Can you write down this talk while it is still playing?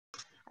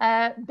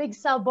Big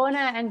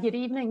Sawubona and good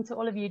evening to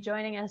all of you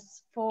joining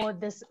us for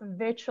this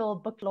virtual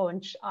book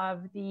launch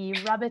of the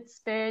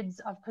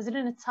Birds of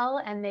KwaZulu-Natal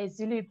and their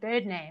Zulu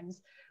bird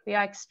names. We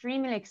are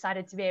extremely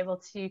excited to be able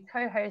to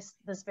co-host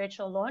this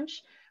virtual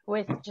launch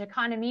with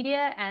Jacana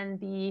Media and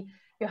the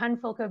Johan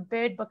Voelcker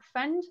Bird Book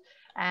Fund,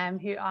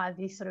 who are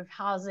the sort of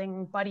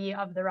housing body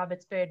of the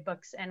Roberts Bird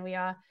Books. And we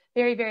are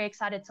very, very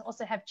excited to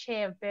also have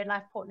Chair of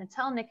BirdLife Port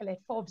Natal,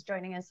 Nicolette Forbes,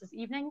 joining us this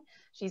evening.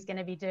 She's going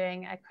to be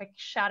doing a quick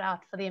shout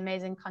out for the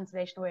amazing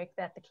conservation work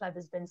that the club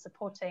has been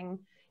supporting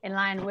in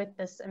line with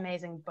this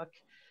amazing book.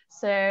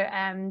 So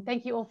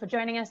thank you all for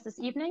joining us this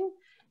evening.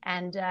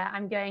 And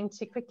I'm going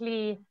to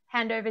quickly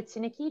hand over to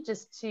Nikki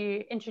just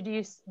to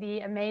introduce the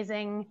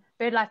amazing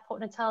BirdLife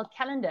Port Natal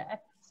calendar.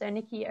 So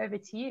Nikki, over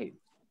to you.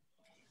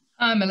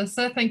 Hi,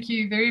 Melissa. Thank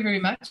you very, very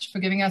much for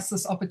giving us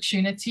this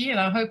opportunity. And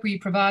I hope we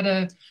provide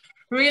a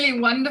really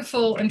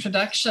wonderful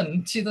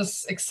introduction to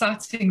this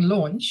exciting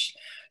launch,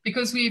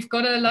 because we've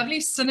got a lovely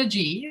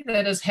synergy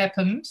that has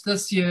happened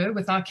this year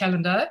with our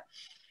calendar.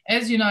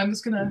 As you know, I'm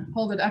just going to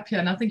hold it up here,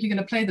 and I think you're going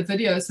to play the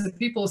video so that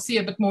people see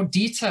a bit more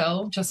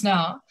detail just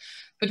now.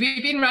 But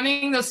we've been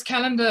running this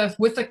calendar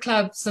with the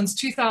club since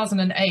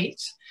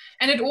 2008,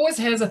 and it always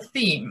has a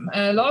theme.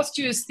 Last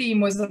year's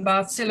theme was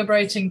about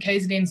celebrating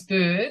KZN's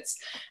birds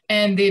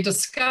and their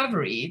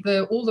discovery,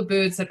 all the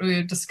birds that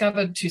were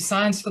discovered to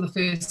science for the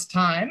first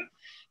time,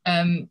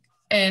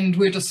 and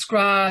were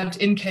described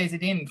in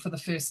KZN for the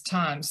first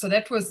time. So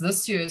that was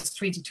this year's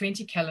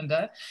 2020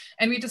 calendar.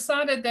 And we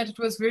decided that it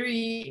was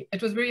very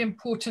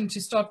important to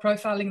start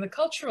profiling the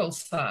cultural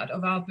side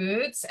of our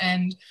birds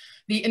and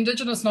the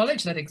indigenous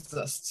knowledge that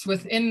exists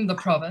within the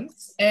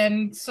province.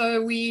 And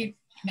so we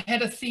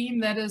had a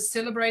theme that is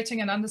celebrating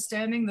and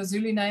understanding the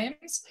Zulu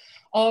names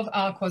of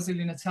our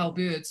KwaZulu-Natal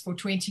birds for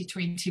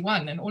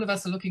 2021. And all of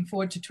us are looking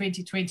forward to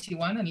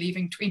 2021 and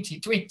leaving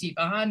 2020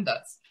 behind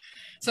us.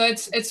 So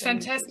it's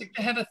fantastic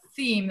to have a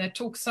theme that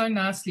talks so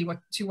nicely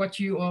to what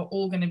you are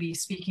all going to be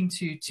speaking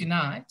to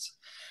tonight.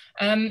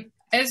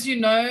 As you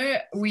know,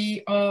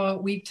 we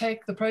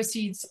take the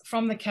proceeds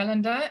from the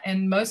calendar,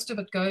 and most of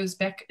it goes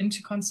back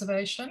into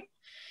conservation.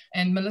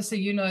 And Melissa,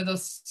 you know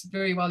this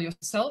very well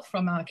yourself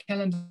from our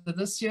calendar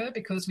this year,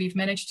 because we've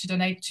managed to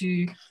donate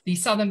to the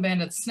Southern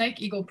Banded Snake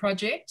Eagle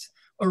Project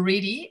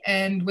already.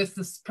 And with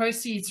the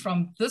proceeds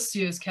from this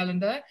year's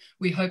calendar,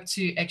 we hope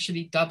to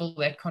actually double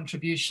that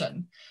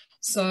contribution.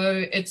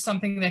 So it's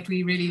something that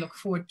we really look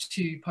forward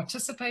to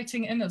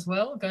participating in as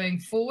well going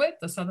forward,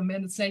 the Southern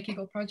Banded Snake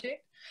Eagle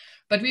Project.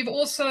 But we've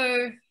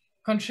also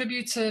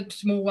contributed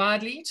more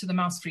widely to the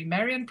Mouse Free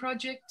Marion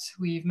Project.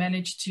 We've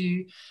managed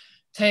to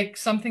take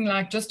something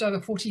like just over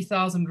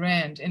 40,000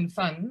 Rand in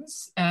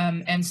funds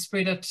and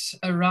spread it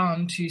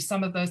around to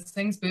some of those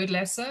things. Bird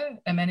Lasser,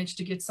 I managed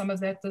to get some of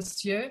that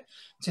this year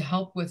to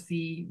help with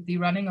the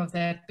running of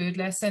that Bird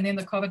Lasser, and then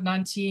the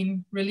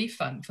COVID-19 Relief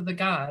Fund for the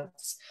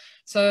guards.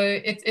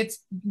 So it's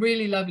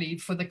really lovely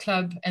for the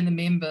club and the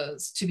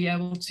members to be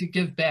able to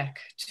give back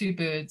to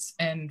birds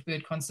and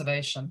bird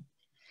conservation.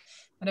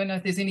 I don't know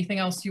if there's anything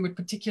else you would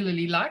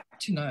particularly like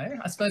to know.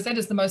 I suppose that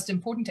is the most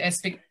important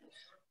aspect.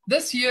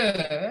 This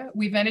year,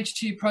 we managed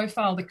to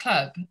profile the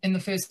club in the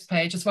first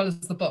page as well as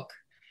the book.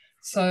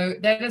 So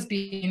that has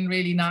been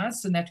really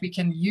nice, and that we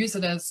can use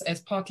it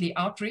as partly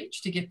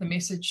outreach to get the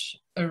message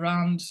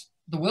around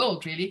the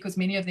world, really, because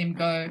many of them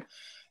go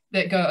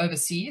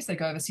overseas. They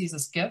go overseas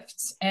as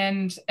gifts.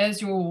 And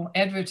as your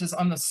advert is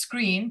on the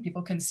screen,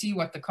 people can see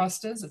what the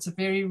cost is. It's a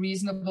very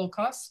reasonable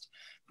cost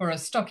for a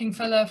stocking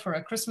filler, for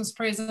a Christmas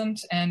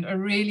present, and a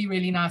really,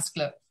 really nice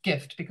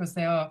gift, because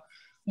they are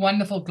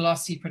wonderful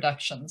glossy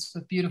productions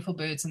with beautiful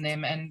birds in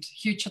them. And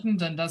Hugh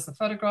Chittenden does the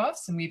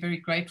photographs, and we're very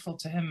grateful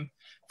to him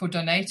for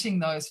donating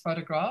those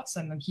photographs.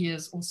 And he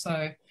has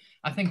also,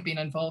 I think, been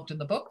involved in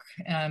the book,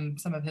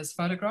 some of his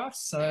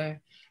photographs. So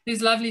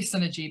there's lovely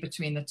synergy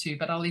between the two,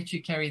 but I'll let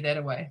you carry that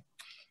away.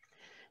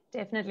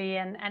 Definitely,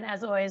 and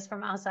as always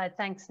from our side,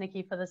 thanks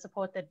Nikki for the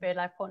support that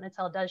BirdLife Port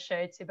Natal does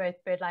show to both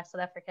BirdLife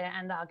South Africa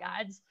and our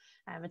guides.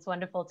 It's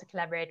wonderful to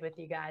collaborate with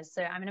you guys.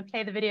 So I'm going to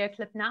play the video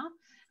clip now,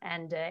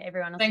 and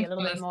everyone will see a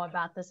little bit more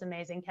about this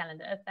amazing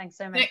calendar. Thanks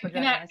so much for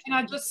joining us. Can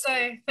I just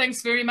say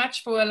thanks very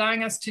much for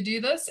allowing us to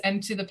do this,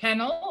 and to the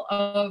panel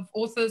of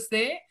authors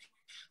there.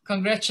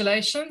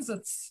 Congratulations,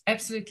 it's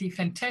absolutely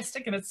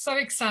fantastic, and it's so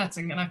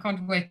exciting, and I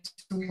can't wait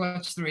to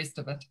watch the rest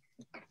of it.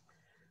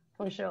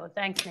 For sure.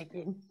 Thanks,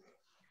 Nikki.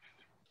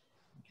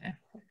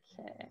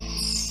 Okay.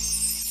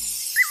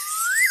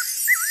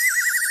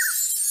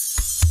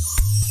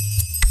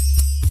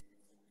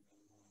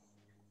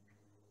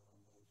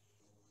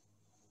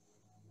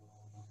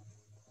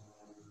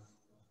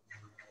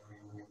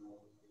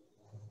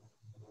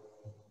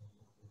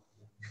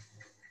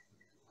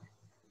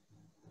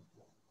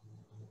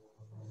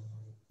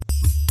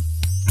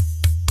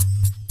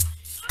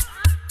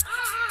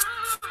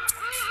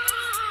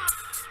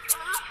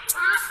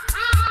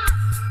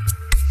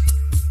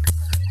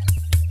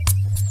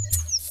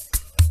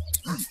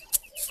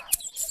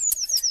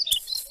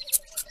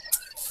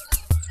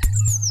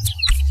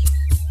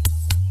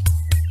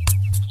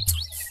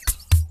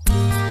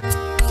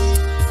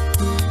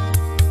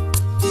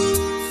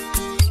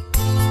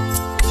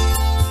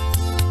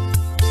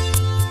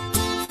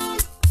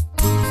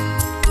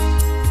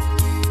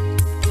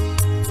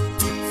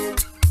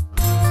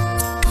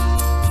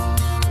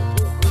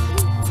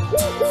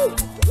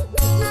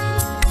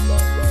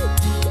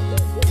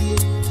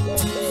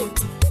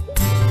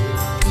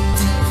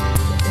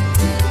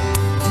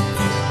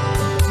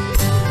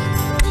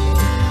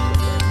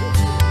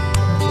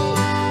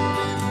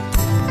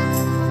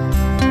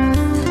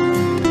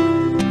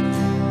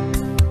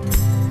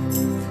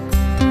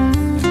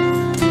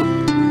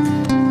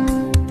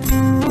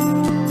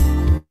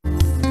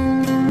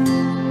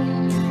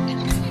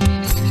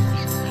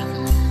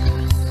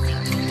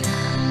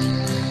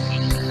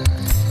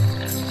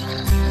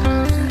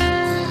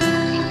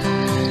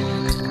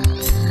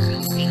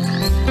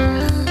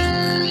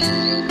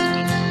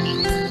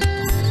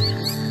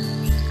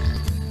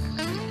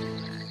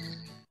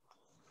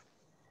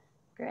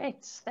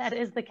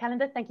 is the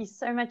calendar. Thank you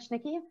so much,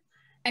 Nikki.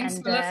 Thanks,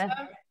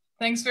 Melissa.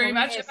 Thanks very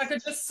much. If I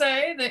could just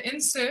say, the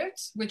insert,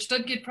 which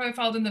did get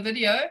profiled in the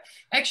video,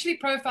 actually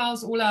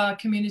profiles all our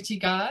community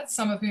guides,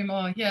 some of whom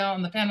are here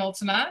on the panel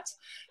tonight.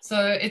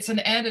 So it's an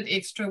added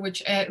extra,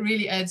 which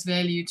really adds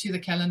value to the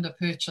calendar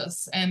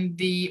purchase. And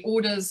the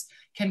orders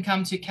can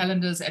come to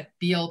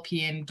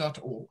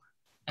calendars@blpn.org.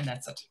 And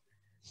that's it.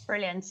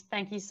 Brilliant.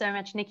 Thank you so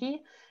much,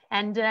 Nikki.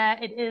 And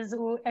it is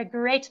a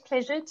great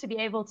pleasure to be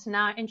able to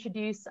now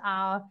introduce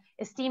our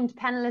esteemed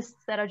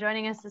panelists that are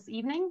joining us this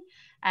evening.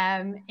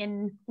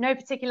 In no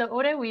particular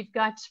order, we've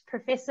got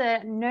Professor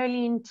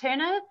Noleen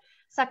Turner,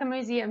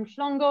 Sakamuzi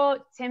Mhlongo,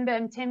 Themba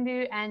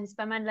Mthembu, and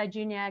Spamandla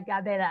Jr.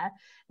 Gabela.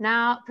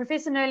 Now,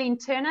 Professor Noleen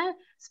Turner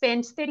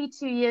spent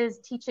 32 years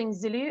teaching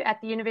Zulu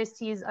at the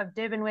universities of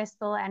Durban,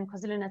 Westville, and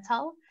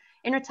KwaZulu-Natal.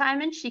 In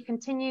retirement, she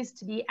continues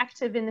to be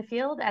active in the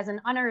field as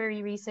an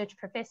honorary research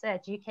professor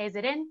at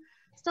UKZN,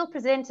 still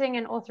presenting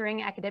and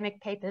authoring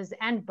academic papers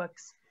and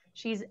books.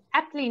 She's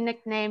aptly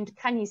nicknamed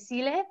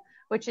Khanyisile,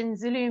 which in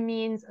Zulu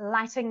means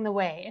lighting the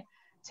way.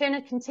 Turner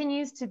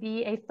continues to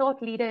be a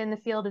thought leader in the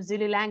field of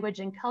Zulu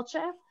language and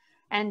culture.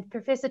 And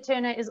Professor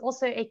Turner is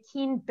also a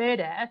keen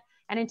birder.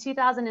 And in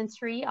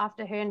 2003,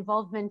 after her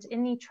involvement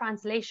in the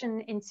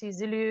translation into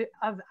Zulu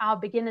of Our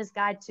Beginner's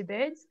Guide to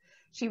Birds,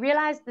 she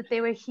realized that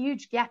there were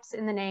huge gaps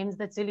in the names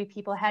that Zulu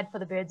people had for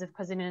the birds of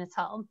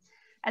KwaZulu-Natal.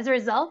 As a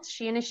result,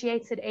 she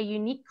initiated a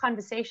unique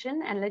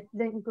conversation and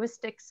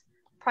linguistics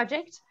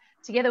project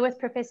together with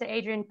Professor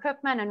Adrian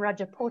Koopman and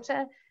Roger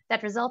Porter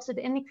that resulted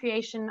in the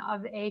creation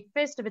of a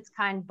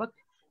first-of-its-kind book,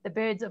 The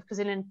Birds of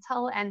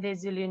KwaZulu-Natal and Their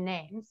Zulu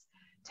Names.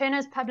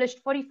 Turner's published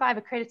 45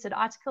 accredited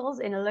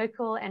articles in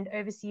local and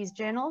overseas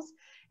journals,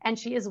 and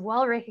she is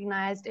well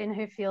recognized in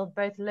her field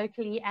both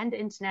locally and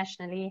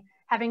internationally,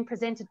 having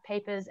presented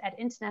papers at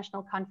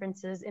international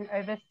conferences in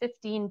over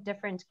 15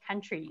 different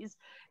countries.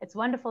 It's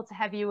wonderful to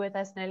have you with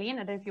us, Noleen. I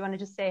don't know if you want to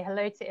just say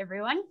hello to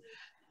everyone.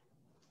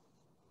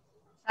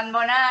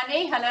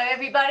 Sanbonani, hello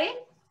everybody.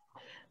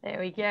 There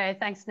we go,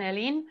 thanks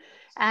Noleen.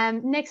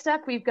 Next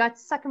up, we've got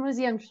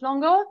Sakamuzi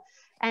Mhlongo,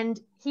 and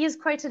he is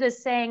quoted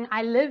as saying,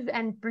 "I live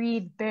and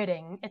breathe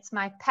birding, it's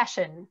my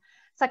passion."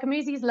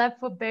 Sakamuzi's love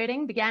for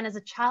birding began as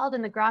a child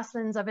in the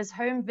grasslands of his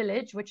home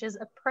village, which is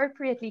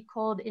appropriately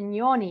called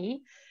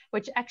Inyoni,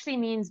 which actually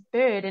means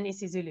bird in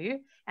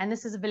isiZulu, and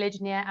this is a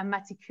village near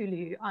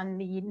Amatikulu on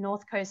the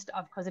north coast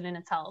of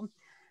KwaZulu-Natal.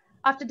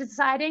 After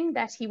deciding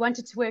that he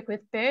wanted to work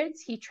with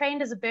birds, he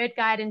trained as a bird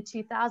guide in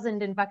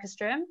 2000 in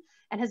Vakkerstroom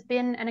and has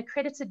been an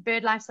accredited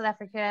BirdLife South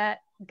Africa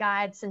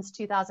guide since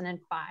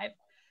 2005.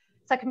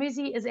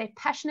 Sakamuzi is a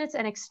passionate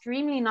and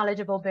extremely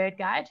knowledgeable bird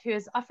guide who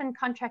is often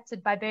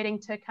contracted by birding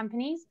tour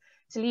companies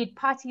to lead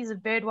parties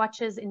of bird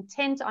watchers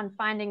intent on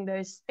finding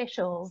those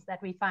specials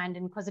that we find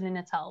in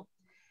KwaZulu-Natal.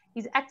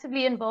 He's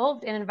actively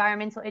involved in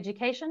environmental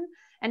education,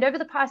 and over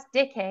the past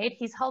decade,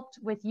 he's helped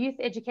with youth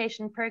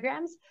education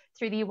programs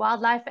through the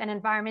Wildlife and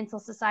Environmental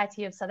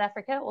Society of South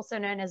Africa, also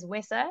known as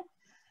WESA,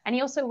 and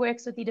he also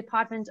works with the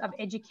Department of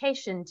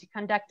Education to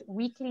conduct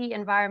weekly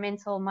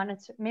environmental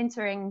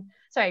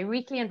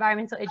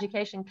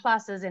education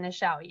classes in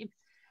Eshowe.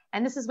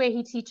 And this is where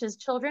he teaches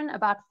children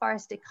about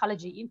forest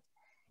ecology.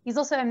 He's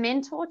also a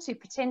mentor to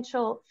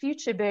potential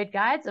future bird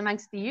guides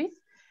amongst the youth,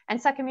 and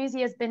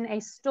Sakamuzi has been a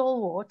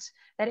stalwart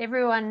that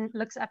everyone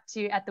looks up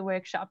to at the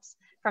workshops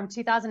from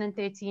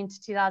 2013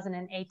 to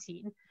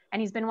 2018.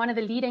 And he's been one of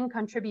the leading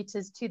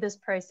contributors to this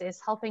process,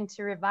 helping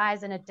to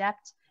revise and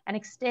adapt and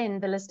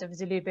extend the list of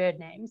Zulu bird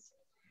names.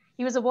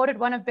 He was awarded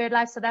one of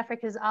BirdLife South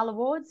Africa's Owl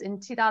Awards in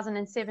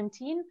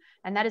 2017,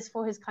 and that is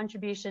for his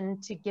contribution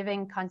to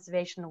giving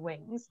conservation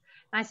wings.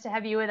 Nice to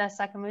have you with us,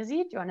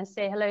 Sakamuzi. Do you want to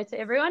say hello to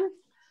everyone?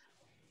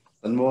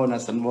 There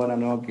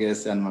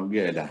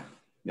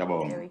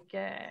we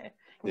go.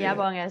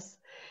 Yabongas.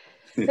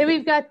 Then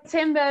we've got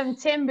Themba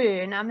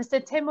Mthembu. Now, Mr.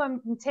 Themba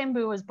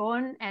Mthembu was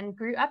born and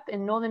grew up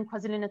in northern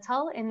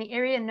KwaZulu-Natal in the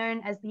area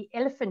known as the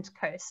Elephant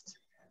Coast.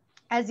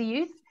 As a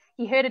youth,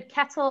 he herded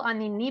cattle on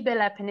the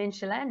Nibela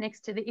Peninsula next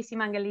to the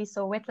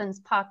Isimangaliso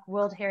Wetlands Park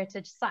World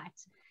Heritage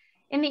Site.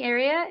 In the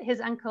area, his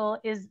uncle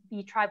is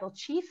the tribal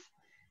chief,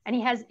 and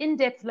he has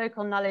in-depth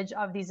local knowledge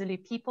of the Zulu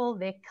people,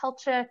 their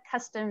culture,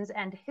 customs,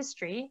 and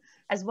history,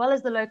 as well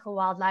as the local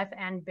wildlife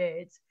and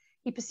birds.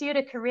 He pursued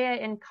a career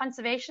in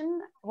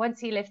conservation once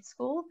he left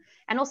school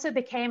and also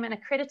became an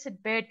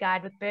accredited bird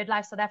guide with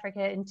BirdLife South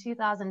Africa in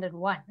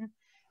 2001.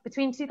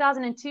 Between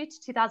 2002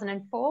 to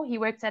 2004, he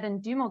worked at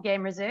Ndumo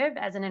Game Reserve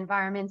as an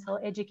environmental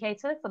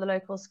educator for the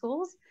local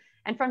schools.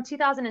 And from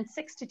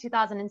 2006 to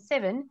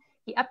 2007,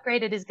 he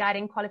upgraded his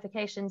guiding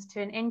qualifications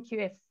to an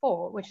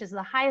NQF4, which is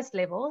the highest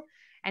level,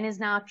 and is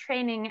now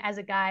training as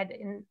a guide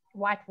in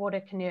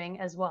whitewater canoeing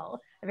as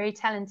well. A very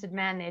talented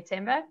man there,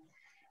 Themba.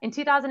 In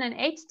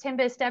 2008,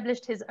 Themba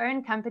established his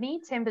own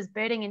company, Themba's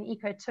Birding and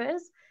Eco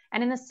Tours,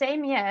 and in the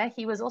same year,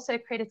 he was also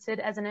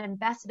accredited as an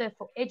ambassador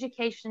for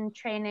education,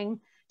 training,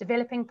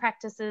 developing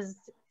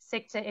practices,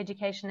 sector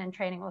education and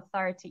training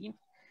authority.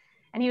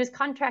 And he was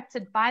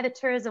contracted by the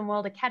Tourism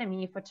World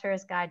Academy for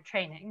tourist guide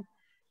training.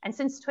 And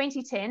since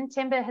 2010,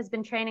 Temba has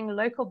been training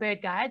local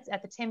bird guides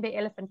at the Temba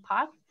Elephant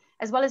Park,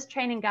 as well as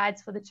training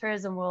guides for the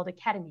Tourism World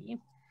Academy.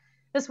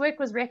 This work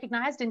was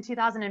recognized in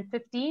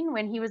 2015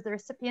 when he was the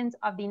recipient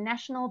of the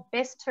National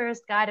Best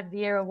Tourist Guide of the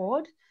Year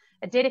Award,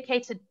 a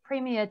dedicated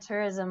Premier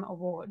Tourism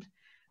Award.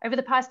 Over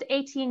the past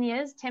 18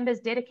 years, Temba has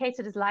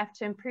dedicated his life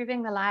to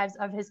improving the lives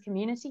of his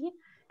community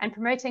and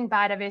promoting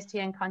biodiversity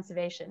and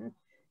conservation.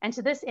 And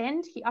to this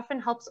end, he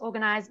often helps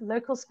organize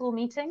local school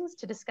meetings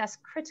to discuss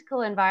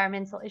critical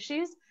environmental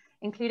issues,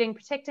 including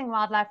protecting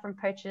wildlife from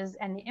poachers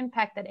and the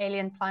impact that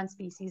alien plant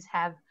species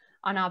have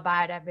on our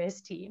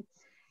biodiversity.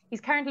 He's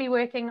currently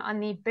working on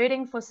the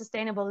Birding for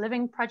Sustainable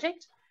Living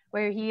project,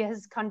 where he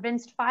has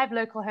convinced 5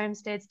 local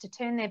homesteads to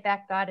turn their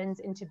back gardens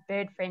into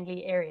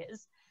bird-friendly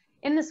areas.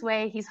 In this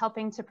way, he's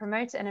helping to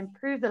promote and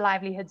improve the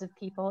livelihoods of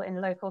people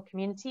in local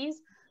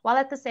communities, while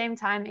at the same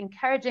time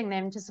encouraging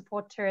them to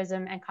support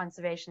tourism and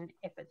conservation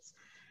efforts.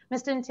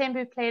 Mr.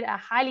 Ntembu played a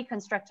highly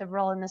constructive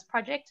role in this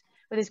project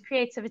with his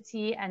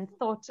creativity and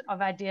thought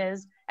of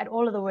ideas at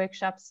all of the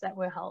workshops that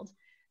were held.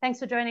 Thanks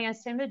for joining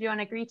us, Temba. Do you want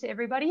to greet to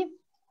everybody?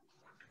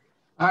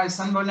 Hi,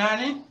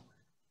 Sanbonani.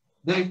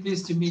 Very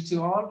pleased to meet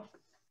you all.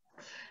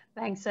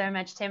 Thanks so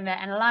much, Temba.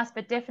 And last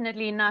but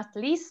definitely not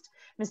least,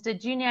 Mr.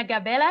 Junior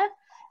Gabela.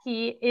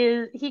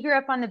 He grew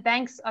up on the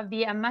banks of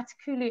the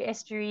Amatkulu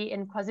estuary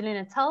in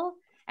KwaZulu-Natal,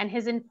 and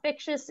his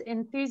infectious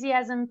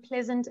enthusiasm,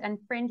 pleasant and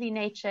friendly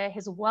nature,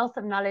 his wealth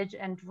of knowledge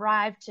and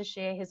drive to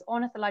share his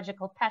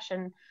ornithological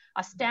passion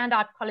are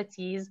standout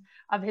qualities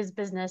of his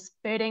business,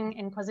 Birding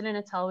in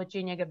KwaZulu-Natal with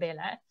Junior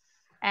Gabela.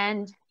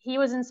 And he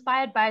was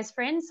inspired by his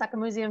friend,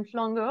 Sakamuzi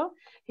Mflongo,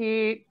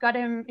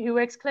 who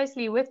works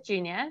closely with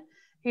Junior,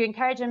 who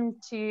encouraged him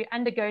to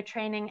undergo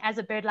training as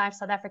a BirdLife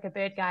South Africa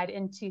bird guide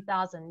in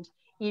 2000.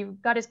 He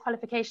got his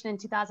qualification in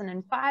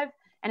 2005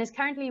 and is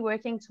currently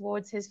working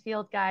towards his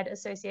Field Guide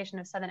Association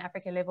of Southern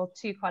Africa Level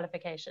 2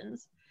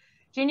 qualifications.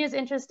 Junior's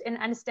interest in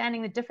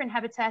understanding the different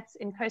habitats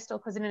in coastal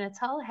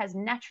KwaZulu-Natal has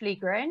naturally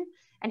grown,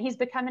 and he's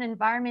become an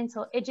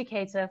environmental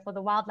educator for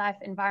the Wildlife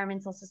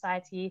Environmental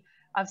Society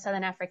of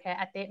Southern Africa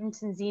at their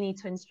Mtunzini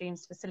Twin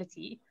Streams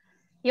facility.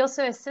 He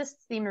also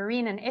assists the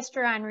Marine and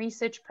Estuarine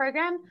Research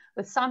Program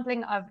with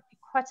sampling of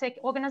aquatic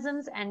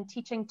organisms and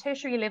teaching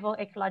tertiary level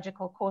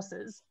ecological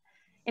courses.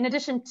 In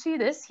addition to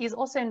this, he's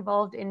also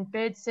involved in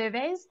bird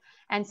surveys,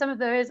 and some of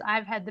those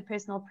I've had the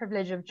personal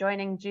privilege of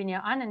joining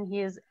Junior on, and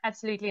he is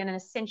absolutely an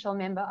essential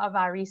member of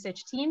our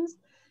research teams,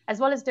 as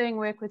well as doing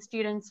work with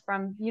students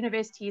from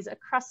universities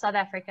across South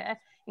Africa,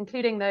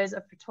 including those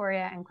of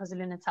Pretoria and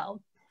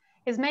KwaZulu-Natal.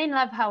 His main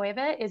love,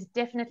 however, is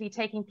definitely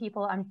taking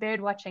people on bird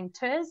watching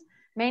tours,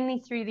 mainly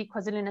through the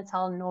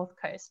KwaZulu-Natal North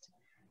Coast.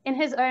 In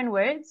his own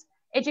words,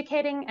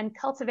 educating and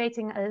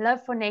cultivating a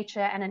love for nature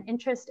and an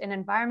interest in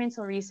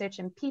environmental research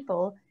in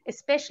people,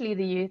 especially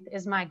the youth,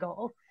 is my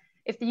goal.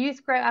 If the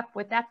youth grow up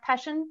with that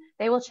passion,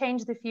 they will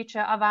change the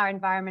future of our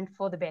environment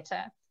for the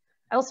better.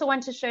 I also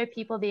want to show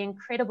people the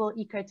incredible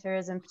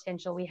ecotourism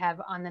potential we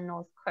have on the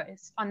North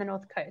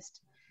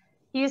Coast.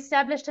 He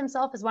established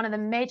himself as one of the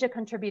major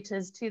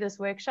contributors to this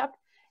workshop,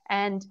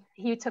 and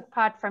he took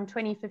part from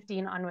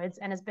 2015 onwards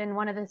and has been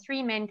one of the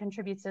 3 main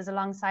contributors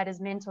alongside his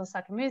mentor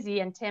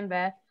Sakamuzi and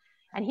Temba.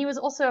 And he was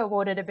also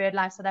awarded a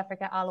BirdLife South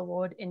Africa Owl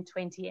Award in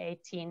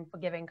 2018 for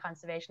giving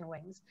conservation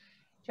wings.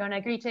 Do you want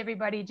to greet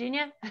everybody,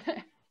 Junior?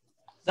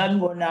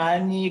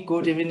 Sanbonani,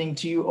 good evening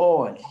to you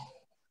all.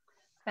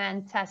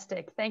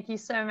 Fantastic. Thank you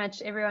so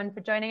much, everyone,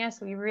 for joining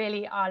us. We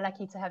really are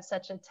lucky to have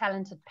such a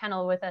talented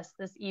panel with us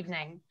this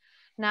evening.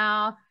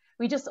 Now,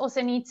 we just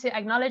also need to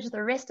acknowledge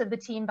the rest of the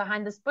team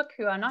behind this book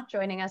who are not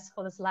joining us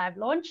for this live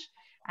launch.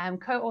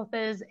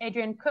 Co-authors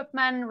Adrian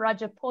Koopman,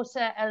 Roger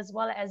Porter, as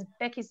well as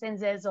Becky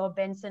Senzezo,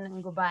 Benson,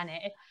 and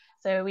Ngubane.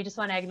 So we just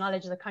want to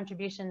acknowledge the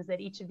contributions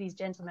that each of these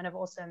gentlemen have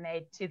also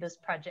made to this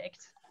project.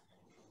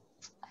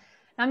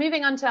 Now,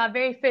 moving on to our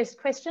very first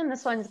question.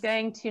 This one's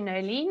going to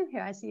Noleen, who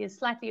I see is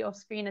slightly off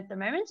screen at the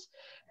moment.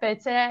 But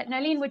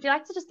Noleen, would you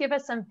like to just give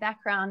us some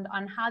background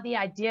on how the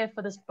idea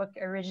for this book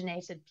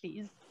originated,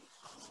 please?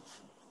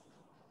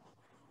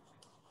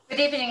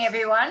 Good evening,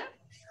 everyone.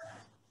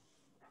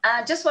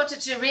 I just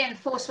wanted to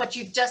reinforce what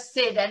you've just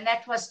said, and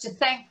that was to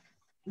thank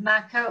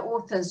my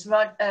co-authors,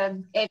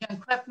 Adrian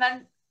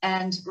Koopman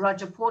and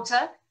Roger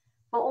Porter,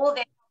 for all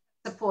their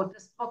support.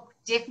 This book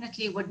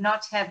definitely would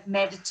not have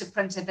made it to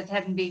print if it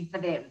hadn't been for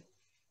them.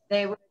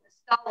 They were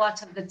the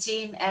stalwart of the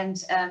team,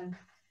 and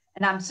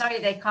I'm sorry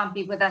they can't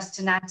be with us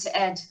tonight to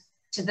add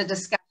to the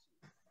discussion.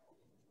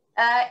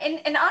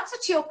 In answer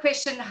to your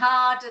question,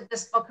 how did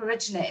this book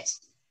originate?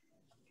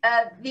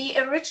 The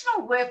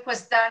original work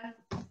was done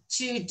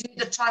to do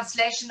the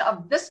translation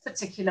of this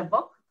particular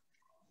book,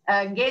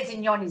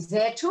 Ngezinyoni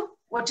Zethu,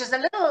 which is a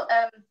little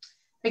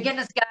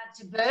beginner's guide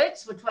to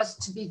birds, which was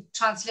to be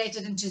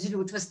translated into Zulu,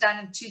 which was done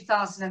in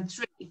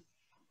 2003.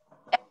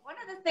 And one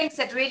of the things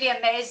that really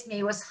amazed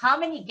me was how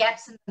many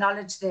gaps in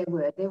knowledge there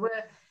were. There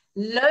were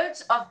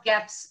loads of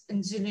gaps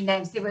in Zulu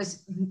names. There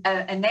was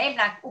a name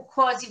like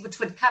Ukwazi, which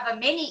would cover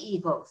many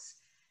eagles.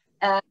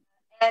 And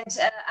and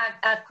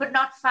I could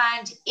not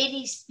find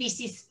any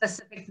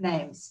species-specific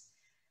names.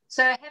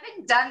 So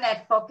having done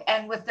that book,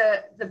 and with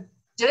the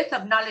dearth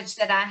of knowledge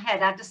that I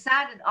had, I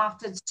decided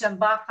afterwards to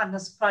embark on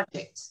this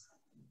project.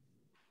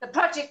 The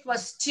project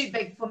was too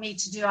big for me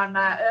to do on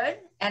my own,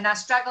 and I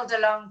struggled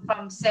along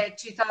from, say,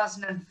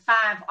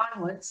 2005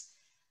 onwards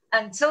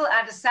until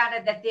I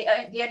decided that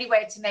the only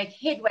way to make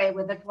headway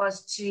with it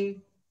was to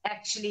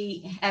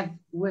actually have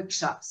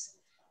workshops.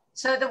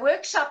 So the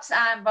workshops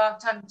I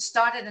embarked on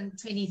started in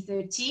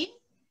 2013,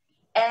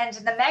 and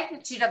the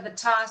magnitude of the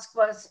task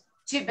was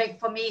too big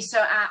for me. So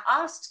I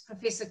asked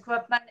Professor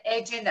Koopman,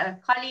 Adrian, a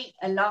colleague,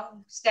 a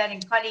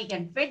long-standing colleague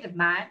and friend of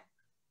mine,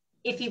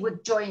 if he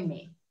would join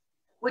me,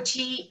 which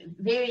he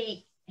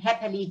very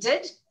happily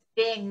did,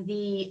 being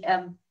the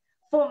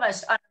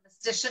foremost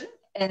statistician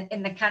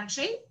in the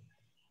country.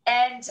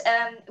 And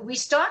we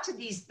started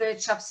these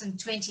bird shops in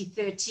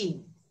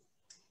 2013.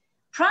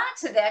 Prior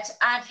to that,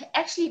 I'd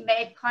actually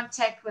made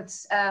contact with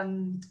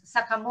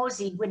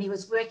Sakamozi when he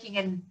was working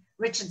in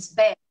Richards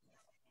Bay.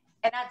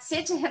 And I'd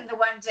said to him the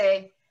one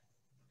day,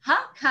 how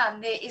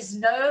come there is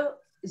no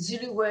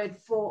Zulu word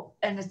for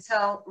a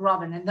Natal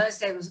robin? In those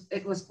days,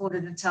 it was called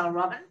a Natal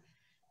robin,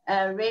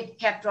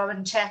 red-capped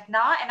robin chat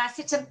now. And I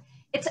said to him,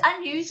 it's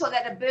unusual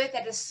that a bird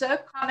that is so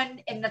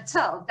common in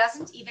Natal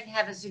doesn't even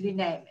have a Zulu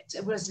name.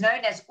 It was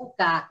known as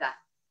Ugaga.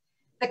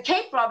 The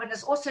Cape robin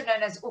is also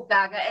known as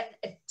Ugaga,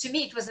 and to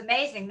me it was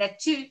amazing that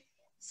two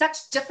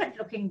such different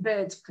looking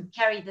birds could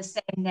carry the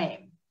same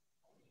name.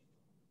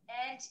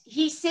 And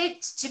he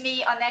said to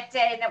me on that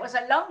day, and it was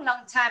a long,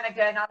 long time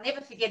ago, and I'll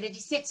never forget it, he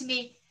said to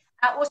me,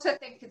 I also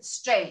think it's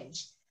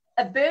strange.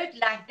 A bird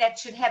like that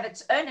should have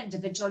its own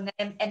individual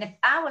name, and if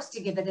I was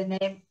to give it a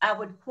name, I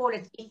would call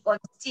it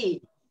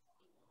Inkonstini.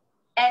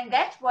 And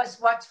that was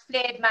what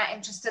flared my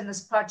interest in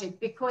this project,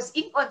 because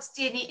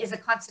Inkonstini is a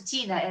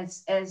concertina,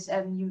 as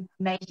you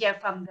may hear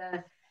from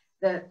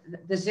the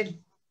Zulu,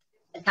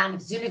 kind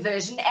of Zulu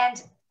version.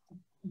 And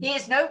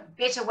there's no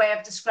better way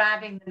of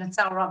describing the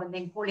Natal robin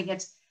than calling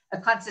it a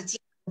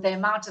concertina, the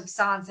amount of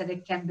sounds that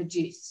it can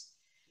produce.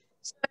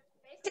 So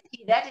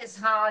basically, that is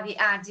how the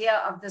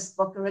idea of this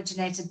book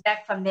originated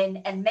back from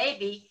then. And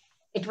maybe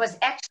it was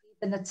actually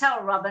the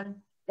Natal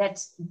robin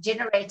that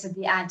generated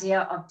the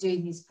idea of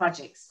doing these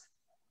projects.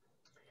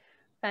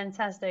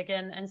 Fantastic.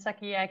 And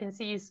Saki, I can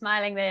see you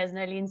smiling there as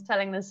Noleen's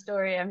telling this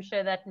story. I'm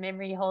sure that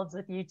memory holds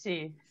with you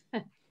too.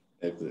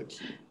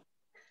 Exactly.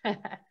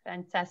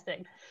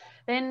 Fantastic.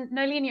 Then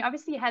Noleen, you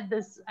obviously had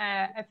this,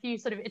 a few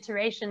sort of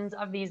iterations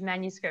of these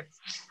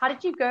manuscripts. How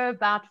did you go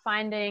about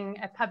finding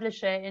a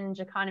publisher in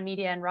Jacana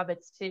Media and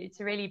Roberts to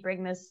really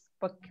bring this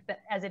book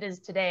as it is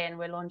today and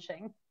we're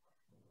launching?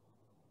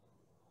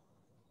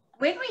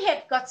 When we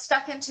had got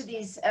stuck into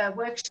these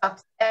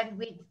workshops and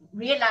we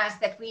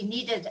realized that we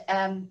needed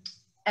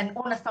an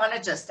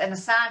ornithologist and a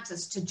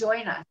scientist to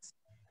join us,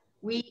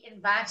 we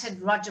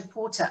invited Roger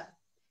Porter,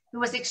 who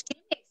was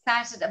extremely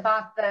excited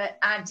about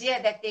the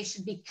idea that there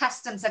should be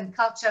customs and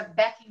culture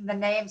backing the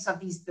names of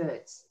these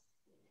birds.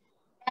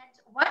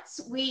 And once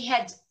we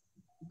had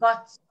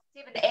got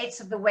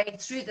 7/8 of the way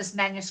through this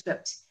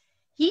manuscript,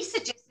 he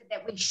suggested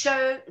that we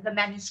show the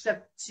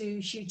manuscript to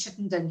Hugh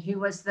Chittenden, who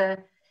was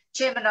the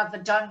chairman of the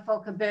John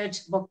Voelcker Bird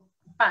Book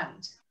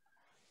Fund.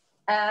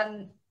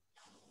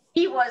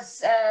 He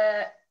was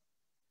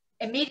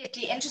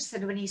immediately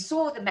interested when he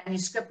saw the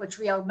manuscript, which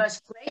we are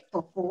most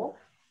grateful for,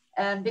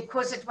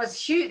 because it was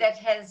Hugh that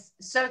has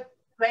so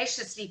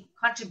graciously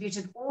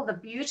contributed all the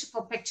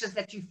beautiful pictures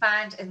that you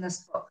find in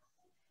this book,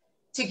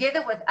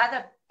 together with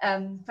other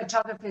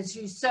photographers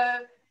who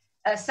so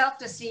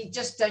selflessly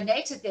just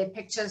donated their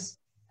pictures,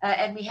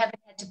 and we haven't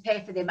had to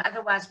pay for them.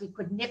 Otherwise, we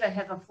could never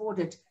have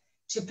afforded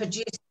to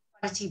produce a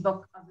quality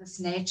book of this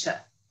nature.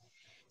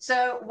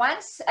 So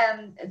once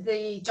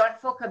the John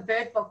Voelcker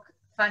Bird Book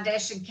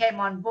Foundation came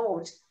on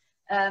board,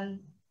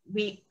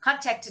 we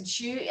contacted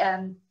Hugh,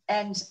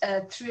 and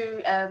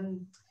through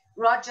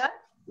Roger,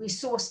 we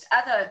sourced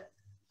other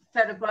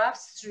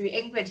photographs through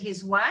Ingrid,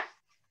 his wife,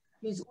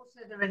 who's also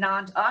the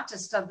renowned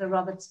artist of the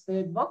Roberts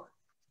Bird Book.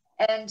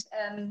 And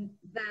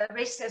the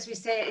rest, as we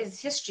say, is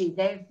history.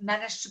 They've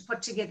managed to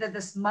put together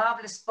this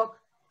marvelous book,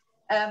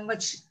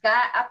 which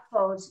Guy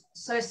Upfold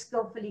so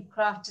skillfully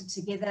crafted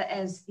together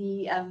as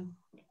the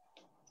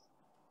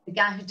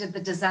guy who did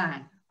the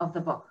design of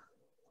the book.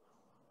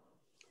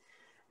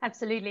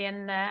 Absolutely.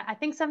 And I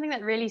think something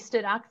that really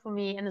stood out for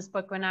me in this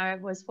book when I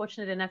was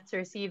fortunate enough to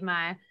receive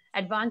my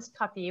advanced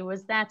copy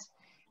was that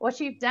what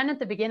you've done at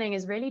the beginning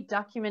is really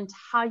document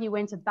how you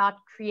went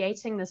about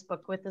creating this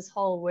book with this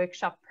whole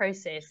workshop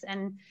process.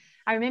 And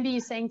I remember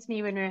you saying to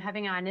me when we were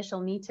having our initial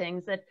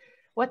meetings that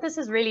what this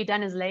has really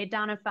done is laid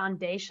down a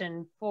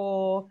foundation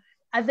for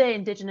other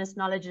Indigenous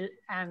knowledge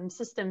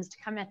systems to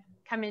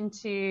come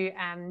into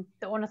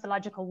the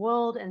ornithological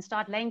world and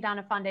start laying down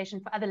a foundation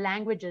for other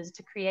languages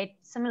to create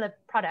similar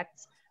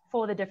products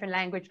for the different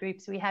language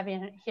groups we have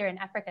here in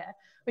Africa.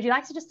 Would you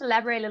like to just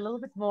elaborate a little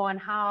bit more on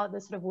how the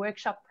sort of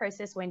workshop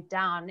process went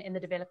down in the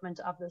development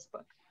of this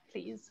book,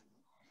 please?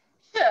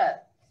 Sure.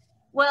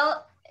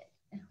 Well,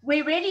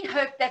 we really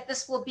hope that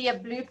this will be a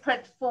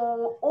blueprint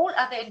for all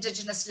other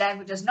indigenous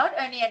languages, not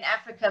only in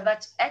Africa,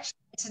 but actually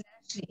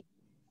internationally.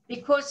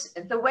 Because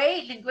the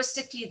way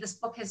linguistically this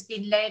book has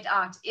been laid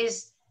out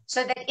is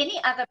so that any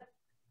other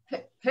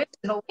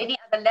person or any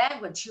other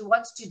language who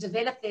wants to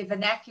develop their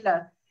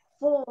vernacular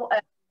for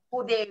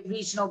their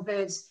regional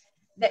birds,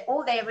 that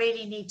all they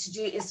really need to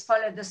do is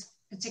follow this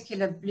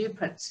particular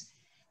blueprint.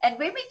 And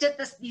when we did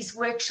these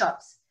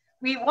workshops,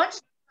 we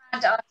wanted to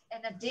find out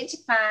and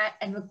identify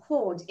and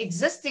record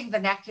existing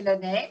vernacular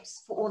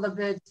names for all the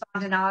birds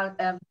found in our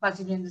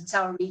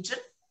KwaZulu-Natal region.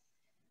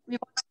 We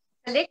wanted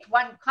to select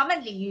one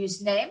commonly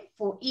used name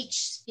for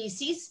each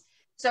species.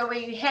 So where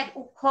you had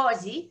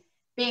ukhozi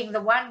being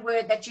the one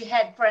word that you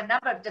had for a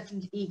number of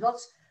different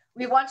eagles,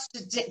 we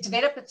wanted to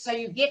develop it so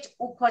you get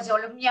ukhozi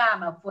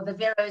olumnyama for the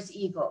Vero's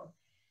eagle,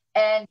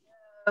 and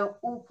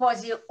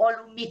ukhozi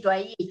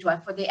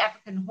olumidwa for the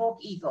African hawk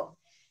eagle.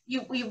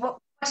 We wanted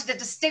to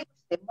distinguish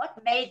them.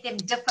 What made them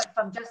different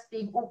from just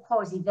being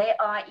ukhozi? They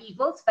are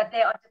eagles, but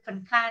they are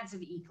different kinds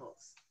of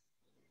eagles.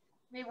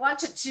 We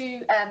wanted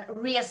to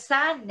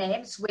reassign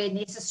names where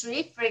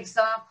necessary. For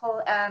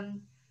example,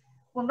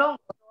 unongo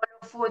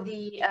for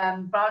the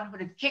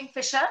brown-hooded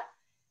kingfisher.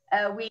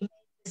 We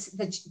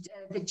made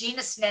the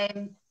genus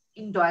name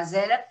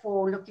Indwazela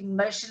for looking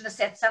motionless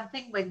at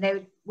something when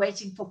they're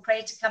waiting for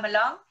prey to come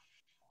along.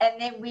 And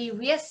then we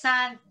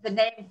reassigned the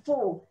name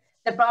for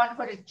the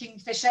brown-hooded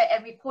kingfisher,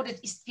 and we called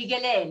it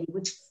Ispigelele,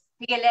 which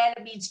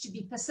Pigelele means to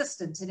be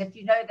persistent. And if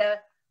you know the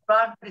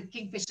brown-hooded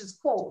kingfisher's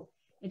call,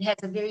 it has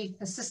a very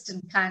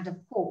persistent kind of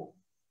call.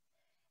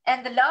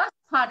 And the last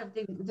part of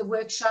the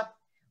workshop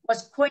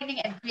was coining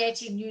and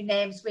creating new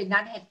names where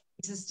none had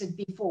existed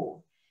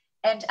before.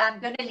 And I'm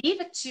going to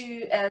leave it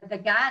to the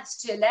guides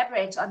to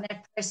elaborate on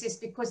that process,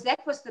 because that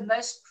was the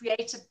most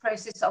creative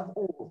process of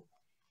all.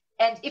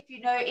 And if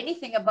you know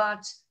anything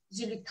about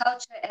Zulu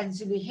culture and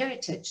Zulu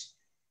heritage,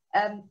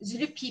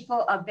 Zulu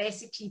people are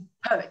basically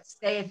poets.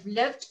 They have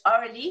lived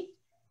orally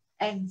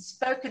and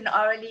spoken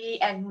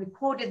orally and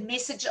recorded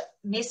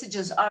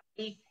messages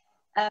orally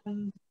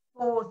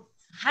for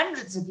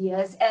hundreds of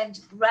years, and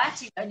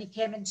writing only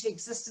came into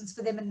existence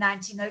for them in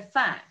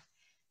 1905.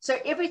 So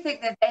everything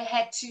that they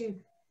had to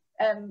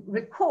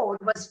record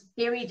was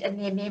buried in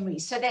their memory.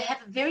 So they have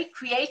a very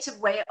creative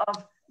way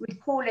of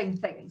recalling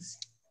things.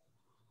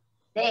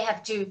 They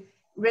have to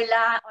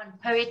rely on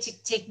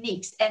poetic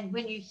techniques. And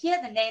when you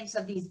hear the names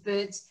of these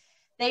birds,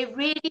 they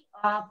really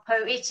are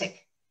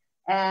poetic.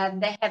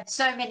 They have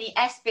so many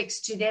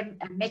aspects to them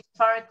and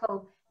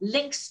metaphorical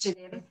links to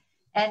them.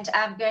 And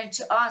I'm going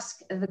to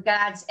ask the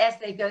guides as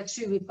they go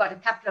through, we've got a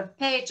couple of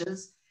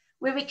pages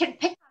where we can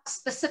pick up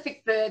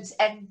specific birds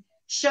and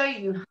show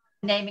you how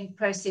the naming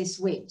process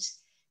went.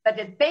 But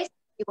it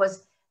basically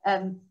was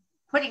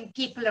putting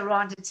people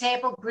around a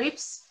table,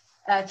 groups,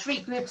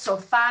 3 groups or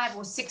 5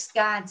 or 6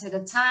 guides at a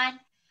time,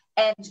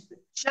 and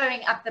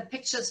showing up the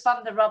pictures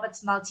from the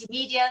Roberts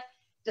multimedia,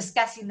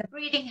 discussing the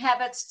breeding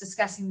habits,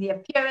 discussing the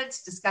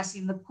appearance,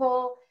 discussing the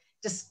call,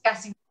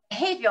 discussing the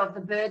behavior of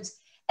the birds,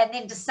 and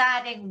then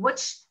deciding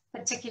which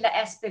particular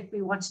aspect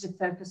we wanted to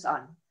focus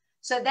on.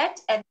 So that,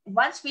 and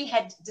once we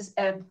had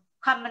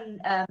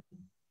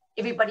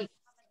everybody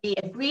commonly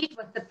agreed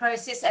with the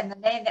process and the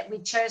name that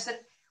we'd chosen,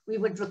 we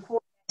would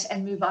record it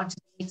and move on to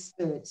the next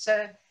bird.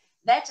 So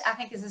that, I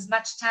think, is as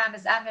much time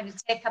as I'm going to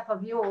take up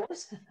of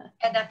yours.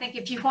 And I think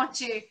if you want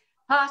to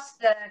pass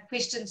the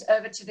questions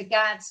over to the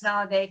guides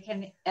now, they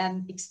can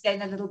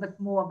explain a little bit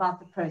more about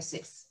the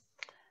process.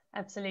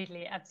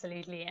 Absolutely,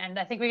 absolutely. And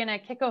I think we're going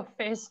to kick off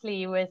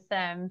firstly with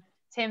Themba.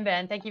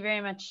 And thank you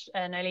very much,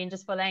 Noleen,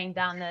 just for laying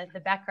down the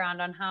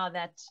background on how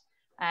that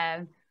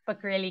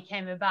book really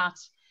came about.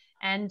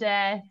 And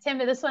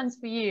Themba, this one's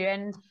for you.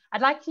 And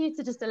I'd like you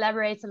to just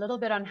elaborate a little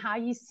bit on how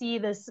you see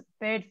this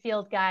bird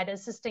field guide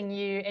assisting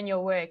you in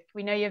your work.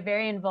 We know you're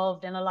very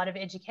involved in a lot of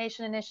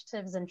education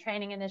initiatives and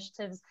training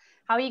initiatives.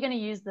 How are you going to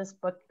use this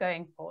book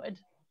going forward?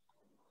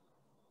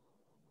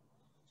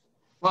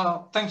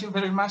 Well, thank you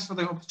very much for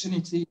the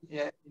opportunity.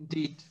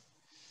 Indeed,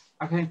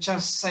 I can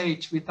just say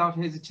it without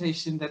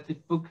hesitation that the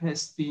book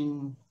has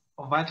been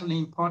vitally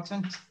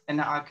important,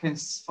 and I can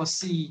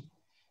foresee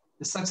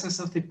the success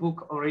of the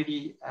book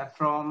already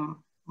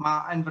from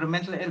my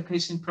environmental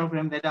education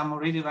program that I'm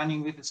already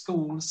running with the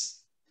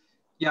schools.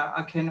 Yeah,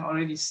 I can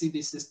already see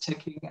this is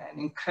taking an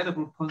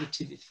incredible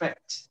positive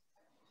effect.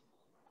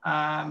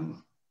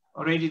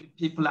 Already the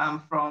people I'm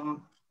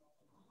from,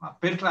 my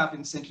bird club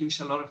in St.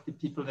 Lucia, a lot of the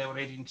people, they're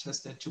already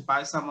interested to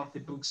buy some of the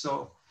books.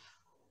 So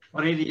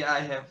already I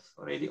have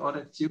already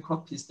ordered a few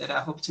copies that I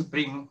hope to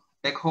bring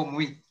back home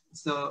with.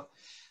 So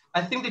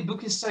I think the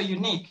book is so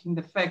unique in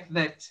the fact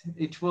that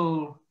it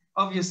will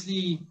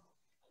obviously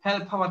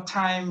help our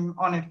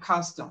time-honored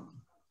custom,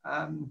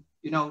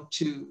 you know,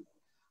 to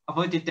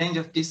avoid the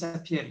danger of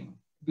disappearing,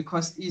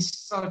 because it's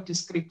so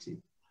descriptive.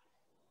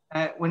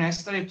 When I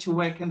started to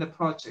work in the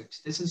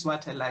project, this is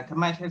what I like. I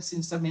might have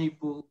seen so many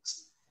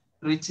books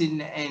written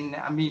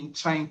and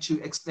trying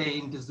to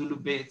explain the Zulu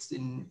birds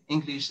in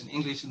English and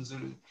English and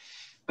Zulu.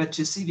 But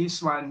you see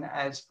this one,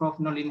 as Prof.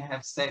 Noleen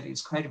have said,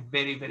 is quite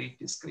very, very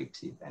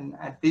descriptive. And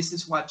this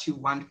is what you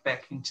want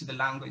back into the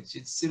language.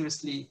 It's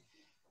seriously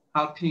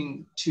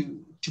helping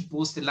to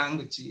boost the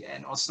language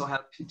and also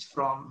help it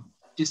from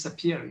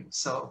disappearing.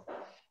 So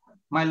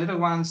my little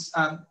ones,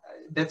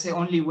 that's the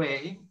only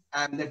way,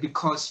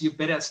 because you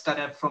better start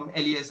out from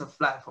early years of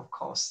life, of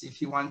course,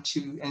 if you want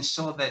to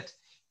ensure that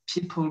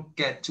people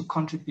get to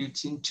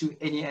contribute into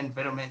any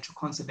environmental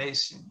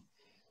conservation.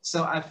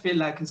 So I feel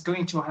like it's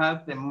going to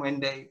help them when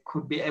they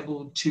could be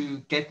able to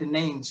get the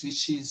names,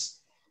 which is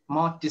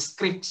more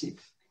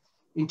descriptive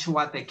into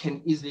what they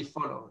can easily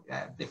follow.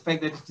 The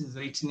fact that it is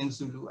written in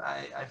Zulu,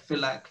 I feel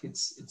like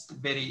it's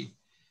very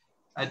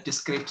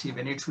descriptive,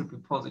 and it will be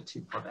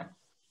positive for them.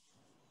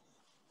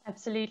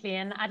 Absolutely,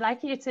 and I'd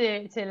like you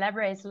to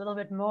elaborate a little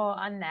bit more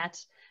on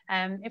that.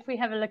 If we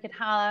have a look at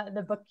how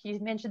the book, you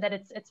mentioned that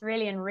it's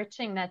really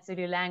enriching that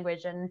Zulu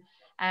language, and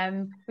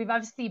we've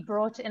obviously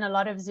brought in a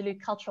lot of Zulu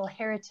cultural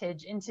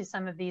heritage into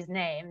some of these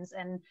names,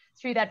 and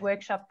through that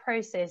workshop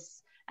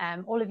process,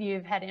 all of you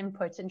have had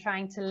input in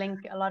trying to link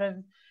a lot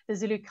of the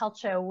Zulu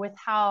culture with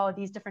how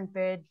these different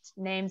bird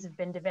names have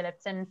been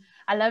developed. And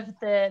I love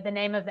the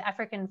name of the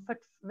African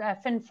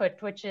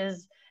finfoot, which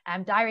is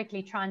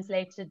directly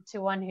translated to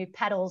one who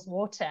paddles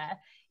water,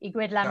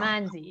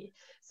 Igwedlamanzi.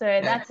 So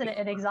that's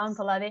an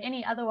example. Are there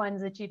any other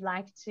ones that you'd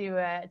like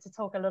to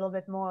talk a little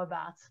bit more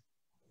about?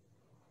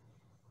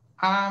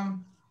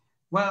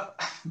 Well,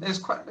 there's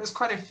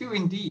quite a few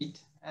indeed.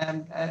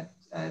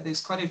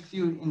 There's quite a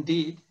few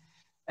indeed.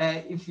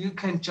 If you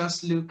can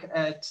just look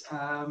at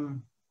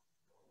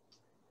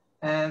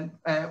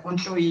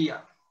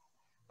Ontloia.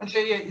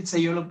 Ontloia, it's a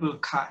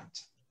yellow-billed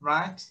kite,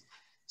 right?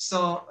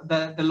 So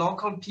the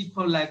local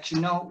people, like,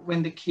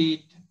 when the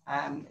kid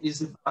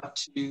is about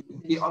to,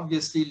 he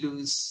obviously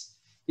lose,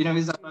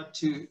 he's about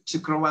to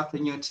grow up the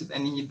new tooth,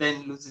 and he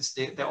then loses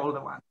the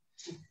older one,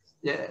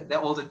 the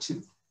older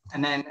tooth.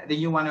 And then the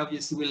new one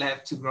obviously will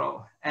have to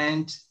grow.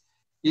 And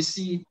you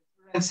see,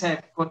 parents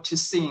have got to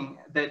sing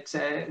that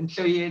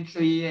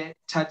Ntloye,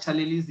 Tata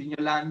Lili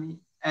Zinyolami,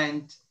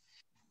 and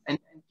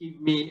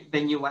give me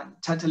the new one.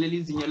 Tata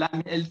Lili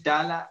Zinyolami El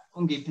Dala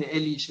Ungipe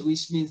Elisha,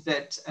 which means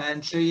that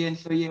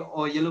Ntloye,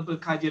 or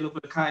yellow-billed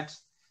kite,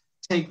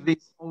 take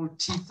this old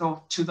tooth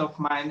of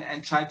mine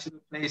and try to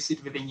replace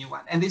it with a new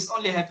one. And this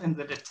only happens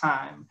at a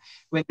time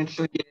when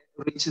Ntloye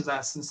reaches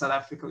us in South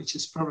Africa, which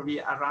is probably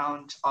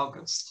around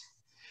August.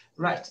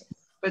 Right.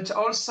 But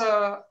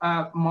also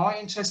more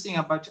interesting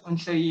about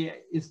Ontloye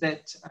is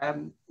that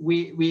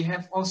we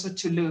have also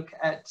to look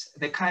at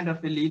the kind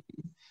of a lily,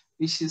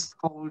 which is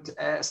called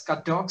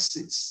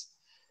Scadoxis.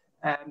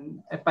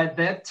 By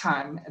that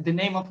time, the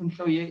name of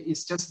Ontloye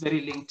is just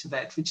very linked to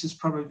that, which is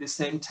probably the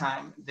same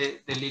time the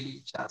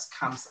lily just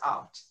comes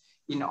out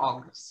in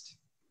August.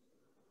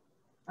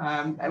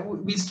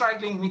 We're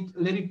struggling with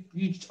a little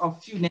bit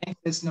of few names,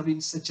 as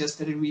Noleen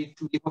suggested. We're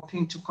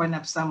hoping to coin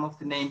up some of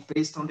the names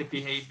based on the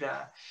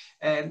behavior.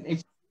 If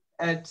you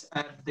add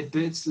the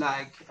birds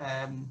like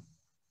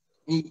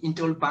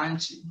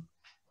Intolbanchi,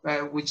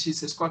 which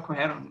is a squawk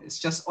heron, it's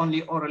just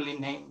only orally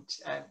named.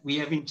 We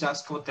haven't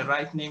just got the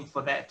right name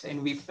for that,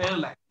 and we feel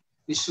like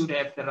we should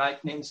have the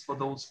right names for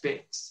those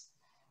birds.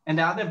 And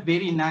the other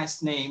very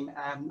nice name,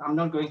 I'm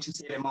not going to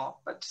say them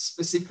all, but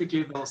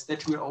specifically those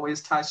that will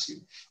always touch you.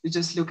 You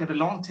just look at a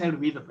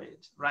long-tailed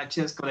weatherbird, right?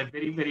 It's got a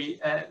very,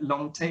 very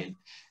long tail.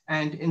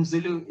 And in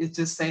Zulu, it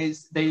just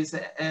says, there's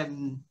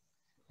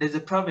a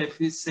proverb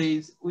which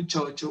says,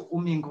 Ujojo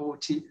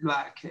umingoti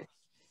lwakhe,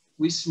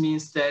 which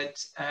means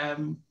that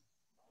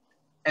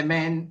a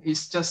man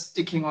is just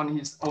sticking on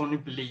his own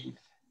belief.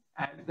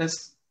 And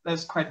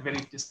that's quite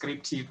very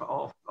descriptive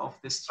of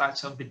the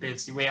structure of the bird,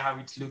 the way how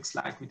it looks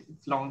like with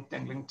its long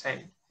dangling tail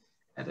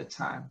at the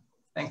time.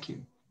 Thank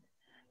you.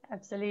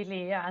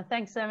 Absolutely, yeah.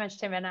 Thanks so much,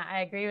 Tim, and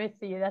I agree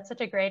with you. That's such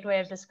a great way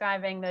of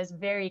describing those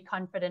very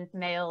confident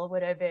male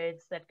widow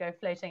birds that go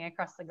floating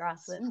across the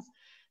grasslands.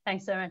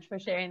 Thanks so much for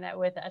sharing that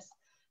with us.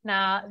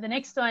 Now, the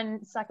next one,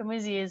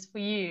 Sakamuzi, is for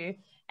you.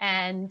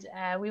 And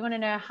we want to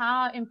know,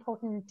 how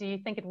important do you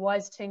think it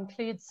was to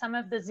include some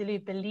of the Zulu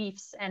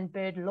beliefs and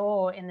bird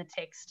law in the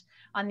text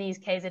on these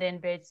KZN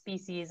bird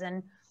species?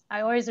 And I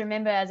always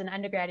remember as an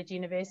undergrad at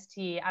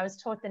university, I was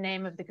taught the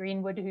name of the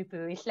green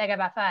woodhoopoe, Ihlega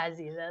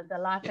Bafazi, the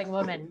laughing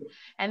woman.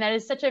 And that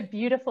is such a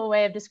beautiful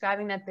way of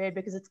describing that bird,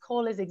 because its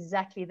call is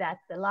exactly that,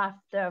 the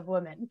laughter of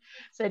women.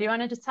 So do you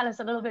want to just tell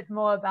us a little bit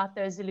more about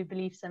those Zulu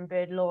beliefs and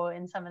bird law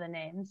in some of the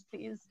names,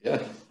 please?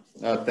 Yeah,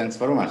 thanks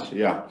very much.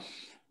 Yeah.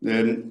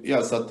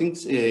 Yes, I think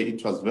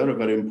it was very,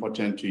 very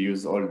important to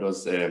use all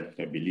those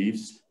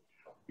beliefs,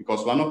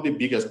 because one of the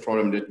biggest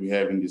problems that we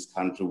have in this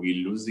country,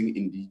 we're losing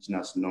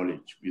indigenous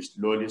knowledge. We're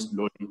slowly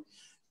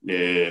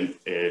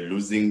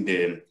losing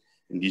the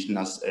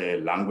indigenous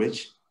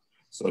language.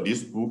 So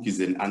this book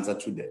is an answer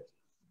to that,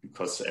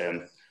 because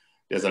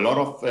there's a lot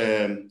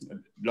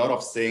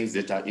of sayings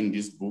that are in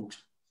this book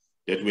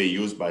that were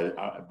used by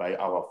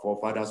our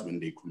forefathers when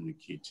they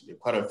communicate. There are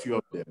quite a few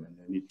of them, and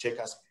then it takes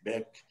us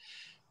back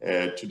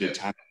to the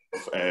time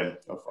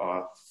of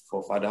our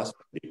forefathers.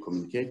 They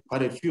communicate,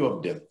 quite a few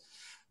of them.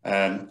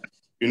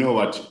 You know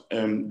what,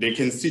 they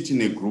can sit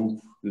in a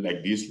group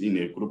like this, in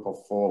a group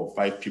of 4 or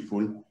 5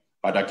 people,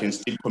 but I can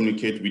still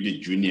communicate with a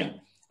junior.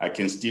 I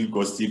can still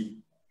gossip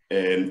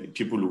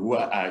people who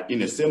are in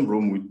the same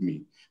room with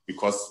me,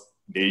 because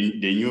they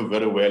knew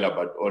very well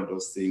about all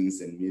those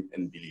things and myth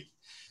and belief.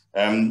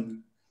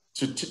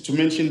 To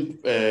mention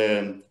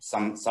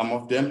some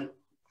of them,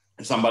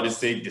 somebody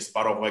said the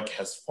Sparrowhawk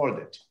has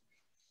folded.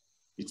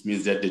 It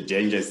means that the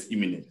danger is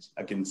imminent.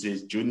 I can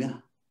say,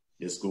 Junior,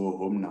 let's go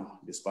home now.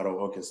 The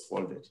Sparrowhawk has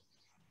folded.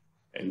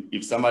 And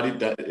if somebody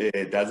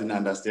doesn't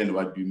understand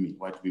what we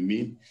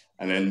mean,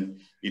 and then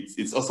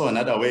it's also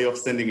another way of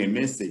sending a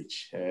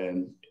message.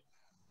 And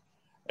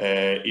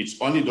it's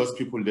only those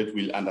people that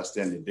will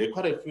understand it. There are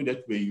quite a few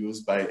that were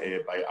used by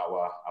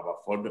our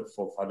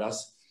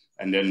forefathers.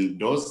 And then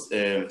those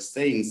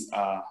sayings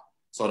are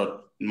sort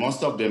of,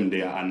 most of them,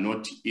 they are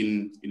not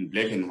in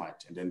black and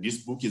white. And then this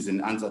book is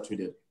an answer to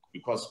that,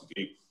 because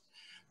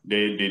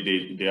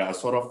they are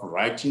sort of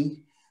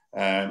writing.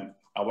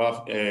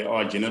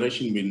 Our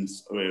generation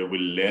will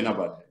learn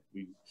about it.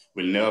 We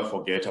will never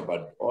forget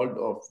about all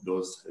of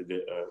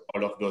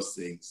those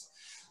things.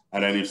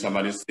 And then if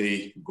somebody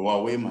say, "Go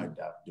away, my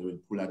dad," they will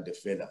pull out the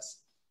feathers.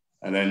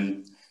 And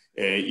then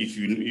if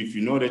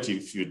you know that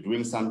if you're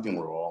doing something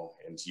wrong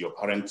and your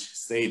parents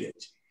say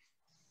that,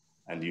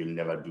 and you'll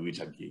never do it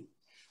again.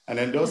 And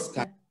then those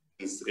kind of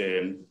things,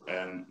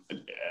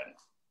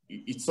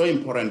 it's so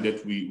important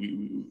that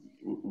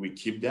we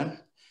keep them.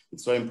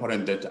 It's so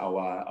important that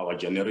our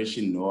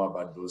generation know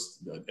about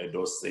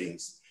those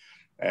things.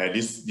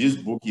 This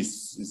book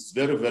is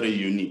very, very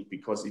unique,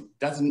 because it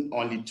doesn't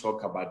only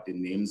talk about the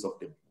names of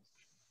the book.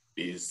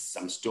 There's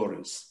some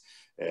stories,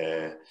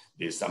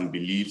 there's some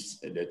beliefs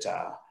that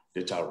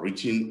are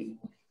written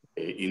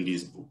in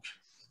this book.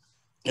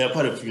 There are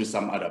quite a few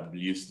some other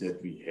beliefs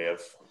that we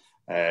have.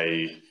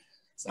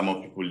 Some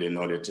of people, they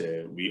know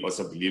that we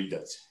also believe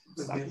that.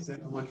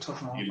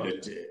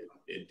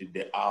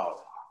 The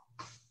owl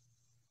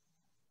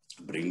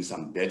brings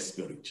some bad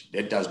spirit.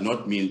 That does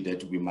not mean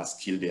that we must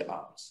kill the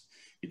owls.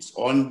 It's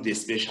only the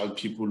special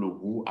people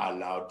who are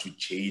allowed to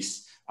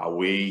chase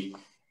away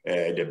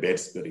the bad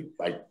spirit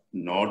by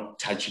not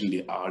touching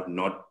the owl,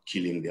 not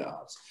killing the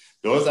owls.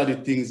 Those are the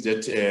things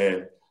that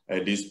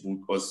this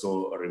book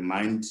also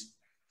reminds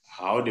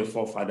how the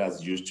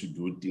forefathers used to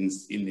do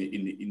things in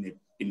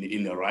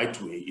the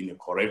right way, in a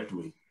correct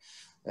way.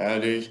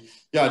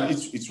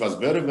 It was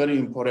very, very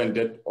important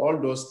that all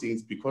those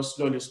things, because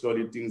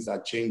slowly things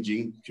are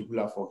changing, people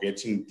are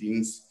forgetting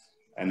things.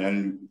 And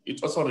then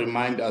it also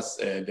reminds us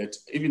that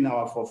even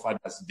our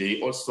forefathers,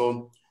 they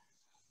also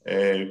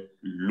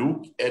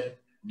look at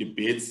the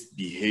bird's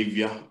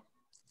behavior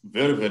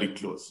very, very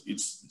close.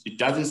 It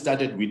doesn't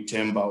start with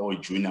Temba or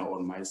Junior or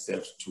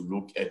myself to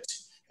look at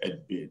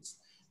birds.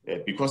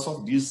 Because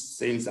of these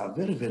sayings are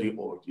very, very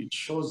old. It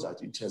shows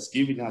that it has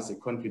given us a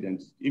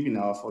confidence. Even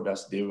our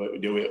fathers, they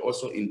were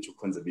also into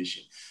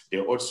conservation. They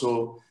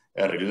also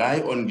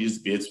rely on these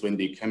birds when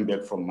they came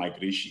back from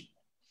migration.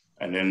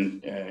 And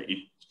then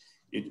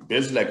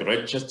birds like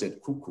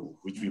red-chested cuckoo,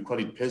 which we call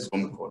it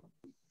Voelcker.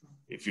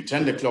 If you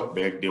turn the clock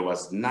back, there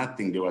was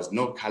nothing. There was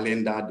no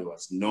calendar. There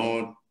was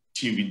no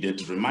TV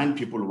that remind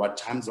people what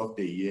times of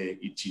the year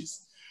it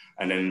is.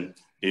 And then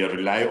they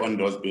rely on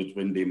those birds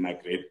when they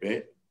migrate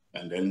back,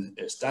 and then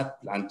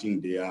start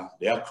planting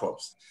their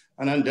crops.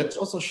 And then that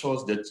also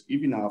shows that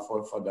even our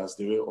forefathers,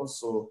 they were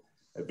also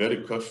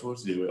very careful.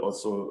 They were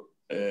also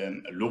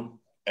look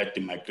at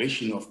the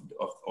migration of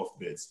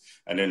birds.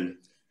 And then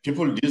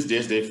people these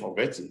days, they're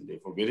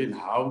forgetting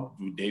how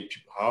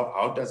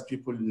does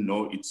people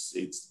know it's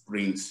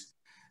springs?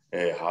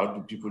 How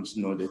do people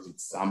know that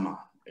it's summer?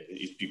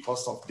 It's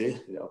because of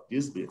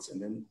these birds.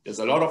 And then there's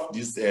a lot of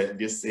these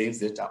sayings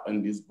that are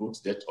in these books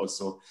that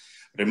also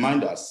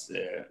remind us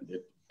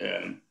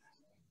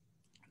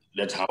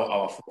that's how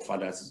our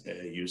forefathers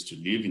used to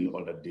live in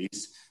older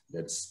days.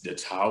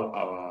 That's how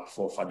our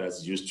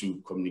forefathers used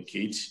to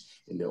communicate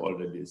in the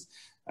older days.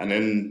 And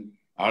then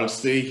I'll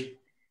say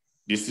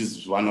this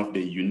is one of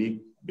the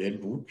unique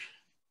bird books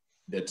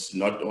that's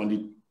not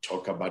only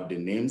talk about the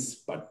names,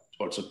 but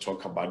also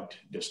talk about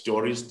the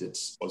stories that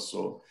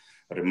also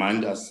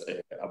remind us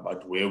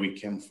about where we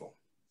came from.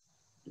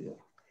 Yeah.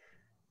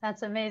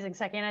 That's amazing,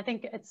 Saki. And I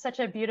think it's such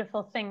a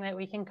beautiful thing that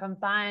we can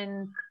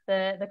combine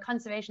the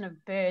conservation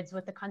of birds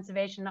with the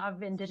conservation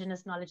of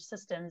Indigenous knowledge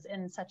systems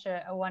in such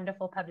a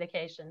wonderful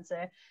publication.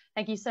 So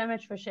thank you so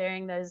much for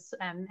sharing those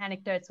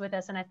anecdotes with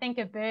us. And I think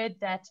a bird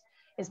that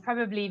is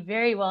probably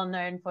very well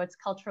known for its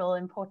cultural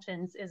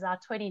importance is our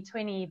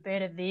 2020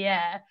 Bird of the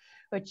Year,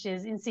 which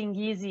is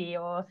Insingizi,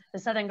 or the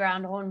Southern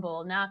Ground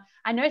Hornbill. Now,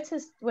 I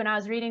noticed when I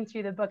was reading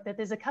through the book that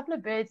there's a couple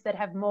of birds that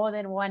have more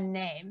than one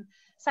name.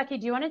 Saki,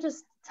 do you want to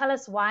just tell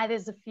us why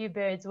there's a few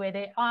birds where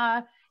there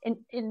are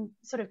in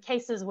sort of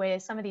cases where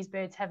some of these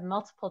birds have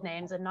multiple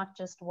names and not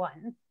just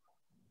one?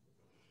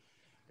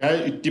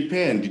 It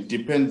depends. It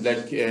depends.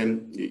 Like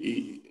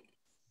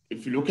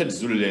if you look at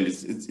Zululand,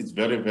 it's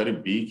very, very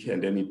big,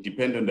 and then it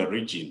depends on the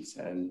regions,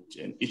 and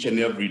each and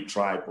every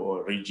tribe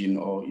or region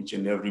or each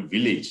and every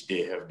village,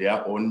 they have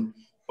their own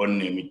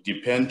name. It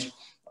depends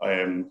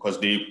because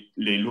they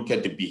look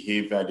at the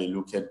behavior, they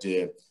look at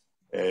the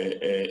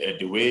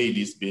way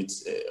these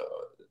birds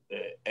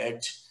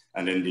act,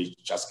 and then they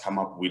just come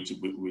up with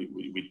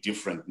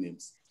different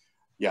names.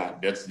 Yeah,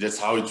 that's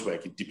how it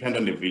works. It depends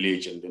on the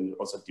village, and then it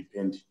also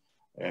depends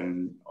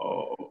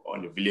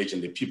on the village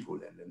and the people,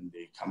 and then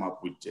they come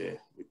up with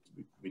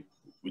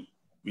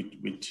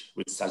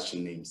such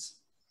names.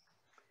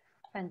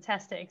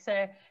 Fantastic.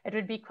 So it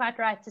would be quite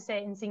right to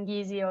say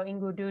Nsingizi or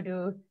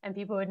Ingududu, and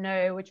people would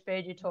know which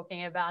bird you're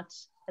talking about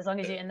as long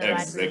as you're in the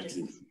right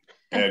region.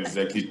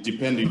 Exactly.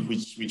 Depending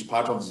which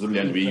part of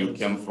Zululand where you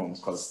came from,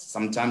 because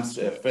sometimes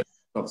first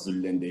of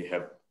Zululand they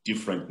have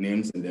different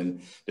names, and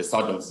then the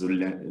south of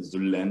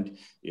Zululand,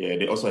 yeah,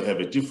 they also have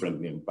a different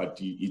name, but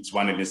it's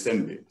one and the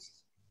same bird.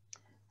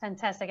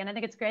 Fantastic. And I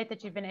think it's great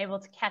that you've been able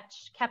to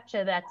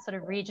capture that sort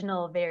of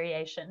regional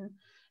variation.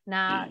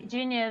 Now,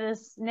 Junior,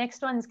 this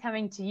next one's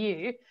coming to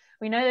you.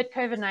 We know that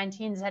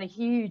COVID-19 has had a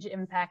huge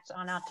impact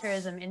on our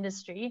tourism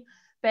industry,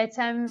 but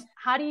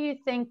how do you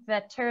think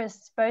that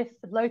tourists, both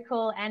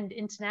local and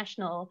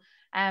international,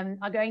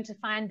 are going to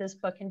find this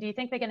book? And do you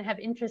think they're going to have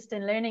interest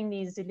in learning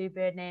these Zulu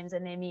bird names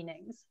and their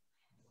meanings?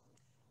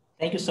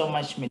 Thank you so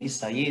much,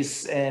 Melissa.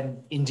 Yes,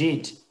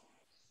 indeed.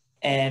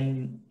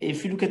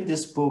 If you look at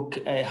this book,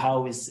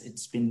 how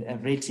it's been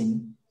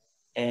written,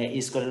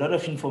 it's got a lot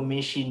of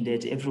information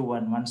that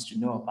everyone wants to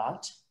know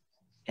about.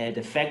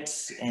 The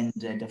facts and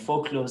the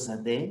folklores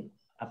are there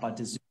about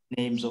the Zulu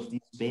names of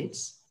these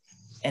birds.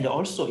 And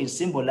also it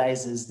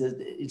symbolizes,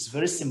 it's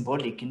very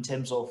symbolic in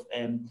terms of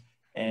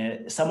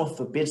some of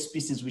the bird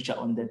species which are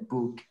on that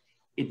book.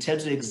 It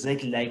tells you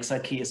exactly, like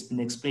Saki has been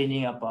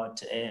explaining,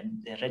 about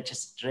the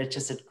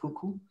red-chested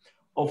cuckoo,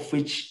 of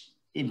which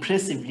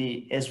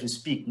impressively, as we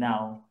speak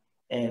now,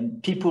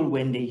 people,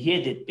 when they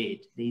hear that bird,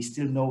 they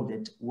still know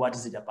that what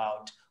is it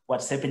about,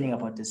 what's happening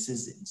about the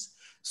seasons.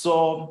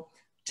 So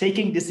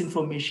taking this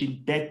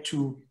information back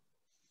to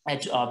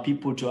our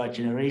people, to our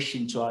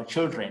generation, to our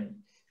children,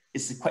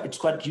 it's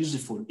quite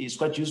useful. It's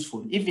quite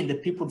useful. Even the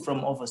people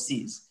from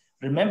overseas,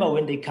 remember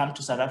when they come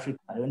to South Africa,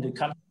 when they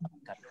come to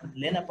Africa, they want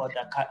to learn about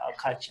our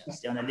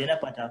cultures, they want to learn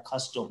about our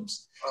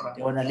customs,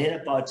 they want to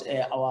learn about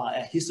our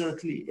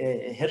historical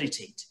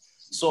heritage.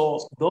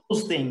 So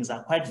those things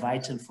are quite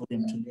vital for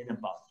them to learn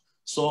about.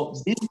 So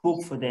this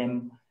book for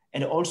them,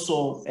 and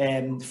also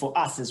for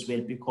us as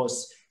well,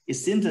 because it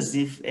seems as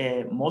if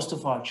most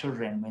of our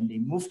children, when they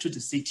move to the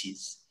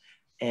cities,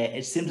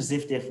 it seems as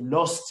if they've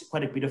lost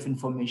quite a bit of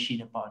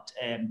information about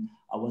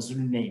our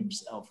Zulu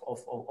names of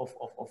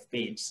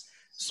birds.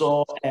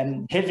 So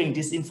having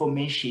this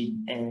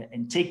information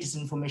and take this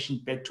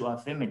information back to our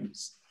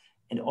families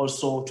and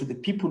also to the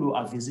people who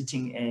are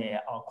visiting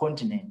our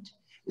continent,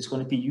 it's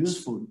going to be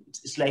useful.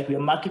 It's like we are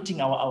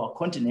marketing our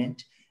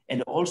continent,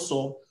 and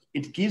also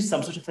it gives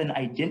some sort of an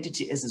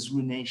identity as a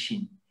Zulu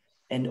nation.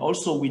 And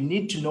also we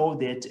need to know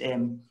that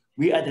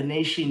we are the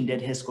nation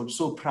that has got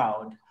so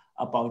proud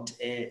about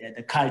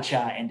the culture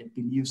and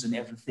the beliefs and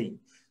everything.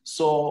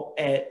 So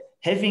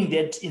having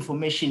that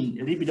information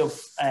a little bit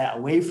of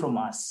away from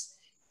us,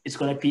 it's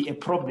going to be a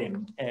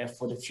problem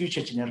for the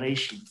future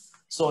generation.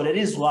 So that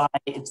is why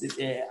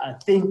I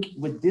think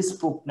with this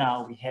book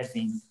now we're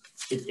having,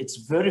 it's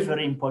very,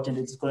 very important.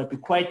 It's going to be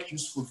quite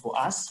useful for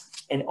us,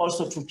 and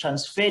also to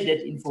transfer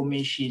that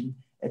information,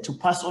 to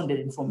pass on that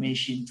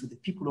information to the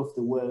people of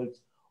the world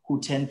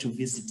who tend to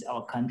visit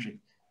our country.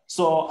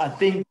 So I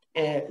think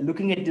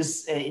looking at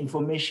this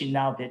information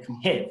now that we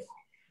have,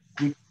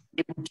 we can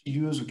be able to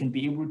use, we can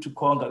be able to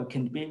conquer,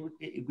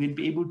 we'll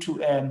be able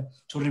to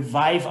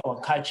revive our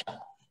culture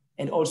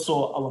and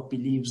also our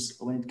beliefs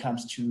when it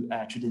comes to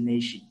the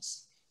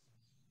nations.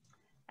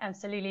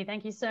 Absolutely.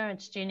 Thank you so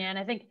much, Junior. And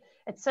I think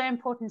it's so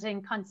important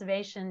in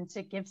conservation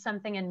to give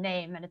something a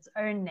name and its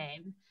own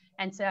name.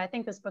 And so I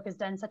think this book has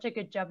done such a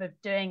good job of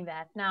doing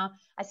that. Now,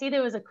 I see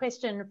there was a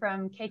question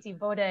from Katie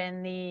Boda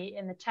in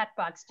the chat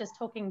box, just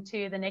talking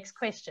to the next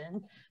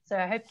question. So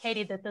I hope,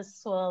 Katie, that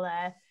this will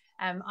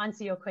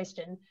answer your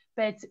question.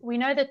 But we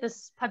know that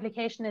this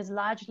publication is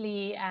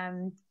largely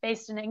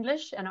based in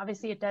English, and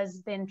obviously it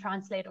does then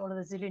translate all of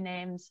the Zulu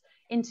names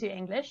into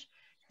English.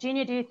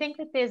 Junior, do you think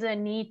that there's a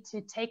need to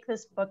take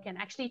this book and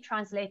actually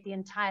translate the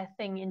entire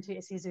thing into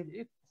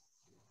isiZulu?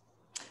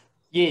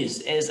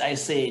 Yes, as I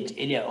said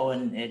earlier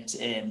on, there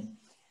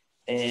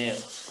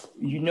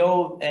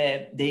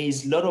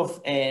is a lot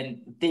of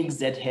things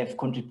that have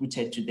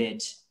contributed to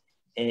that,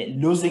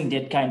 losing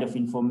that kind of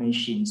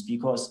information,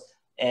 because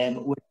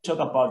when we talk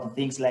about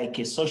things like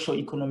a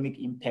socio-economic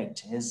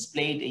impact has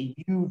played a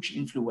huge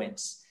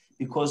influence,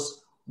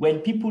 because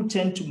when people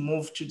tend to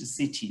move to the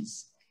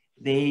cities,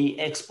 they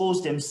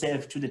expose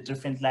themselves to the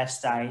different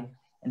lifestyle,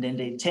 and then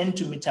they tend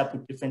to meet up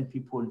with different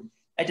people.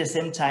 At the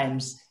same time,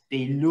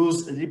 they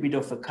lose a little bit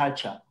of a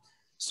culture.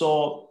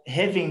 So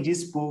having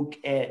this book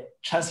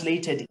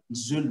translated in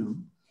Zulu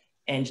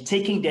and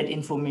taking that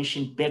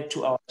information back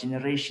to our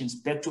generations,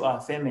 back to our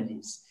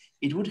families,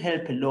 it would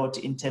help a lot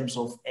in terms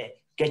of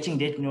getting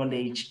that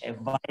knowledge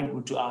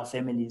viable to our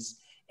families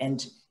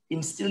and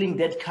instilling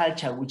that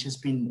culture which has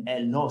been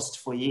lost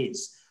for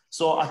years.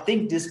 So I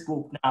think this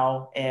book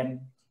now,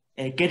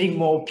 getting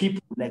more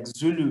people like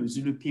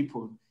Zulu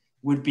people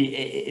would be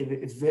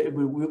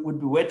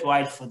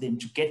worthwhile for them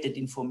to get that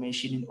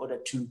information in order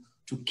to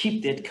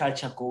keep that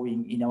culture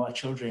going in our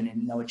children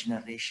and in our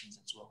generations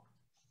as well.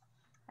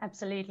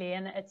 Absolutely,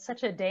 and it's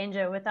such a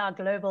danger with our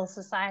global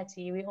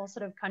society. We're all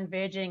sort of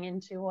converging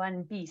into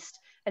one beast.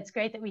 It's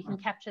great that we can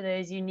capture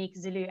those unique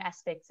Zulu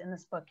aspects in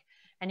this book.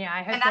 And yeah,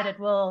 I hope that it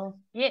will.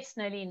 Yes,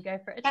 Noleen, go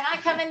for it. Can I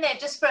come in there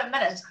just for a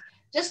minute?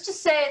 Just to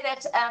say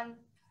that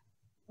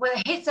with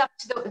a heads up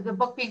to the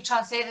book being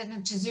translated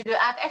into Zulu,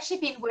 I've actually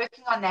been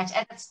working on that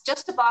and it's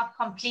just about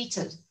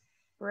completed.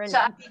 Brilliant. So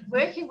I've been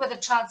working with a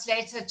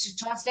translator to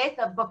translate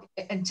the book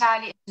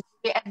entirely into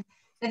Zulu. And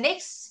the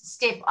next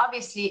step,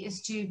 obviously,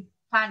 is to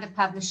find a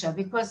publisher,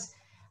 because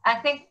I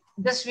think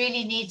this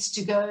really needs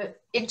to go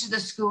into the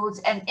schools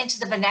and into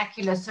the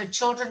vernacular so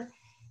children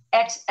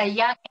at a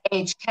young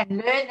age can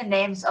learn the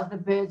names of the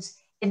birds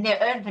in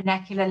their own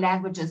vernacular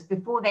languages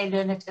before they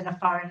learn it in a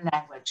foreign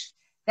language.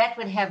 That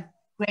would have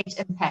great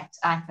impact,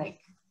 I think.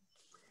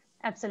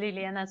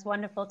 Absolutely, and that's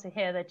wonderful to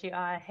hear that you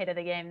are ahead of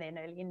the game there,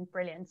 Noleen.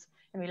 Brilliant.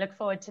 And we look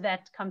forward to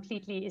that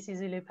completely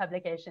isiZulu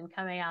publication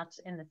coming out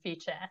in the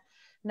future.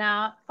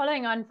 Now,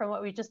 following on from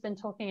what we've just been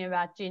talking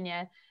about,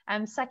 Junior,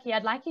 Saki,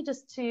 I'd like you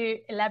just to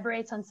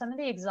elaborate on some of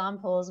the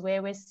examples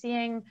where we're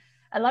seeing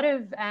a lot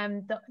of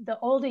the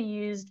older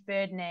used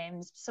bird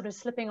names sort of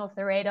slipping off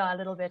the radar a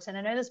little bit. And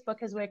I know this book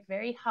has worked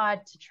very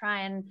hard to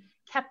try and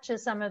capture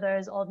some of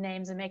those old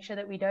names and make sure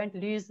that we don't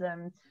lose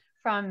them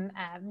from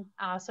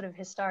our sort of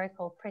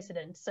historical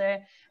precedent. So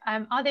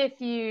are there a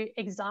few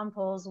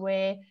examples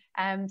where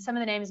some of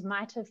the names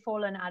might have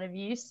fallen out of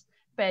use,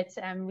 but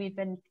we've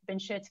been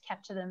sure to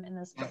capture them in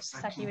this book? Yes,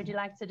 Saki, would you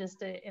like to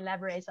just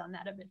elaborate on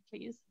that a bit,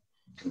 please?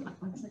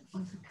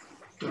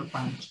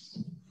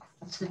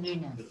 What's the new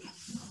name?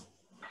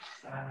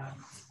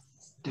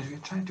 Did we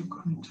try to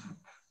contact?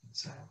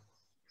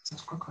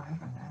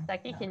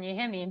 Saki, can you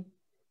hear me?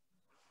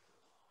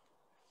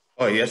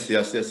 Oh, yes,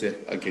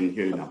 I can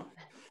hear you now.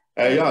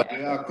 Yeah,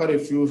 there are quite a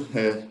few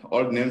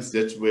old names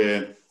that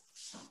were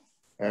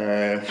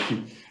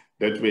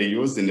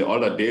used in the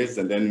older days,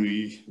 and then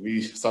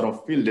we sort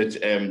of feel that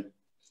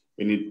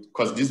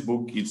because this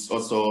book is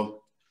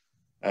also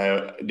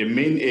the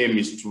main aim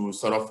is to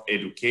sort of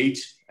educate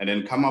and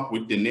then come up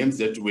with the names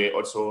that were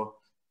also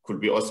could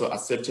be also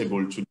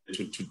acceptable to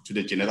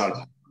the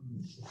general.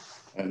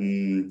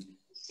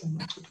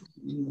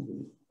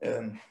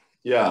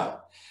 Yeah.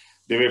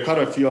 There were quite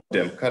a few of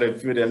them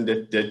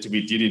that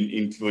we didn't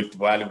include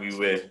while we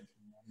were,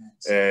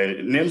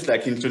 names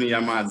like Intoni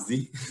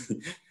Yamazi,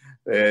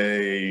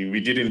 we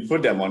didn't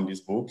put them on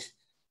this book.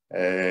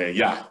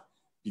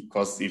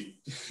 Because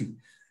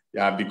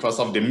because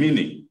of the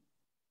meaning.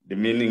 The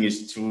meaning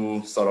is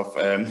too sort of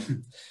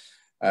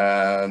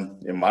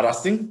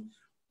embarrassing.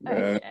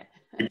 Okay.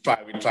 We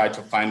try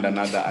to find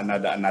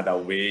another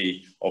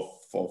way of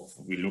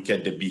we look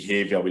at the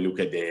behavior, we look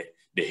at the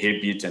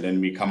habit, and then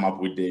we come up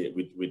with the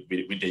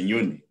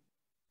new name.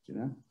 You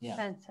know? Yeah.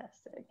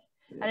 Fantastic.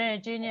 I don't know,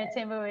 Junior,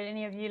 Temba, would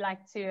any of you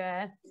like to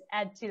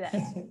add to that?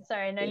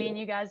 Sorry, Noleen,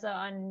 you guys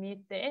are on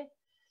mute there.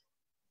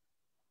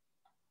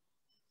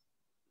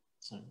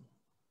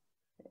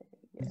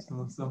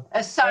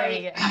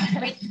 Sorry,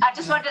 I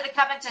just wanted to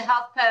come in to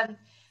help.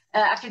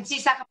 I can see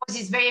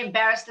Sakaposi is very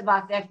embarrassed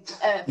about that,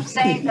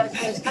 saying those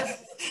words. But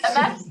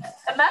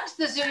amongst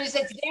the Zulus,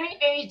 it's very,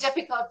 very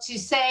difficult to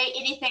say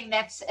anything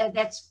that's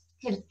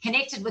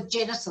connected with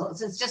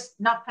genitals. It's just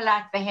not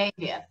polite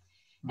behavior.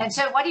 And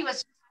so what he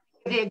was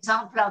the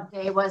example of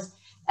there was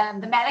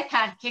the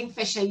malachite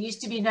kingfisher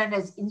used to be known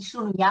as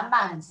Inhlunu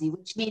Yamanzi,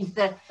 which means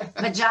the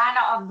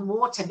vagina of the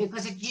water,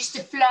 because it used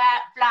to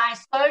fly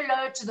so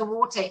low to the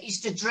water, it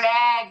used to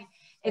drag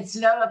its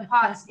lower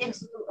parts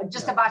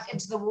just about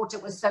into the water.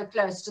 It was so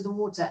close to the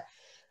water.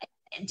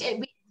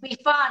 And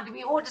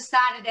we all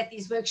decided at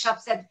these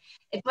workshops that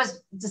it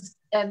was just,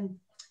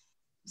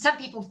 some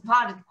people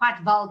found it quite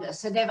vulgar.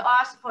 So they've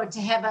asked for it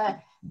to have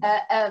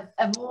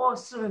a more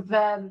sort of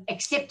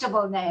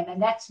acceptable name.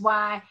 And that's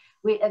why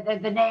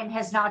the name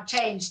has now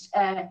changed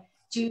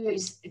to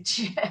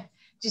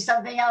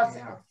something else,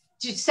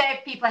 to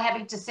save people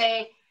having to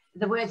say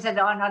the words that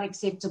are not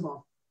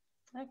acceptable.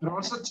 Okay.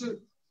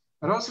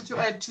 But also to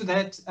add to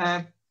that,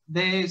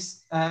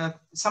 there's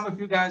some of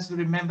you guys who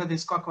remember the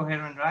Skoko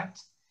heron, right?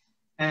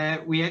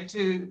 We had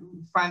to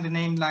find a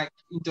name like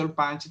Idol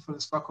Banchi for the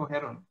Skoko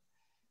heron.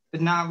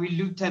 But now we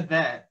looked at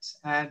that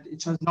and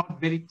it was not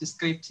very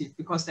descriptive,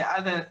 because the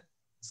other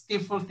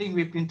skillful thing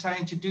we've been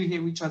trying to do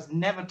here, which was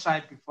never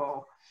tried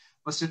before,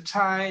 was to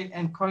try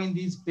and coin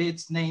these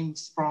birds'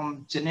 names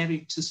from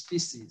generic to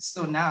species.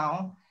 So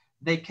now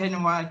they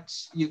can what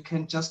you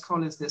can just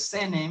call as their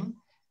surname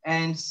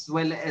as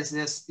well as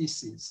their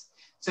species.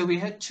 So we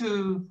had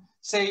to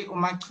say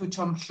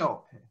Umakutom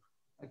Shop,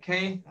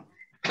 okay?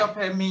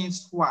 Mhlophe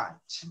means white.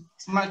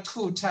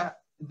 Matuta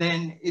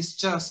then is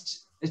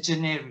just a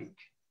generic.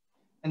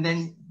 And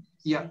then,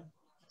 yeah.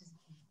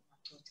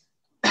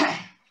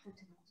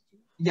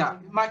 Yeah,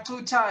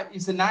 Matuta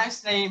is a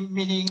nice name,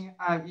 meaning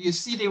you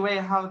see the way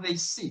how they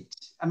sit.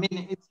 I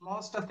mean, it's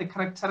most of the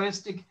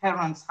characteristic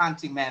herons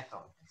hunting method.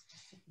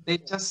 They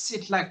just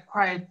sit like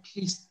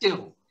quietly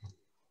still,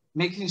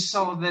 making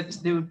sure that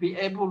they would be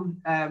able,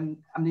 I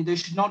mean, they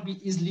should not be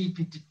easily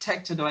be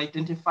detected or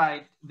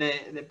identified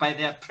by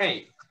their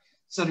prey.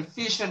 So the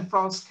fish and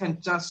frogs can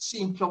just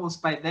swim close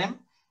by them.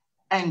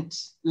 And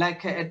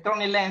like a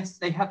thorny lens,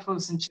 they have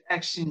close into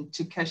action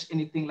to catch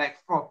anything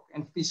like frog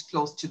and fish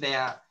close to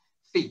their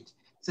feet.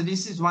 So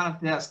this is one of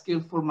their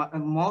skillful,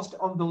 most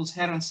of those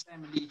herons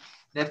family,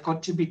 they've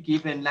got to be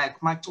given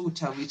like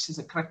matuta, which is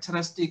a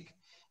characteristic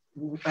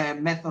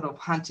method of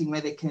hunting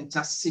where they can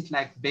just sit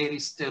like very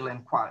still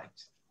and quiet.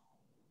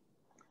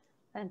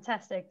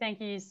 Fantastic. Thank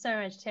you so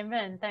much, Timber,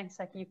 and thanks,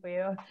 Saki, for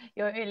your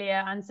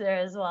earlier answer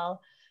as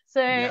well. So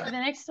the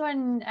next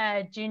one,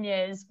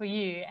 Junior, is for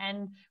you.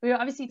 And we were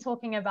obviously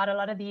talking about a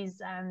lot of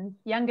these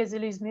younger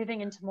Zulus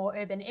moving into more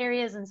urban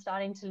areas and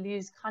starting to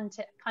lose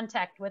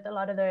contact with a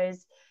lot of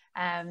those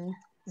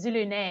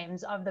Zulu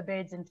names of the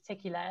birds in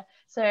particular.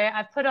 So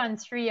I've put on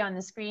 3 on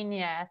the screen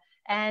here.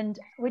 And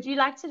would you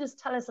like to just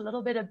tell us a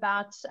little bit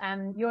about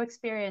your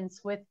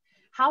experience with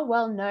how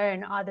well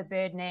known are the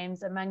bird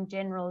names among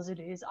general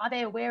Zulus? Are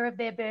they aware of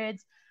their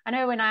birds? I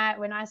know when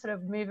I sort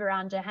of move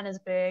around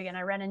Johannesburg and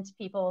I run into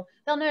people,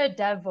 they'll know a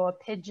dove or a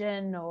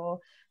pigeon or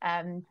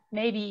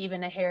maybe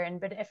even a heron.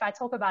 But if I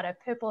talk about a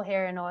purple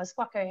heron or a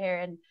squacco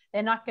heron,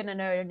 they're not going to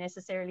know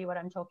necessarily what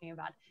I'm talking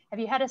about. Have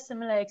you had a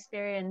similar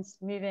experience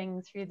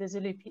moving through the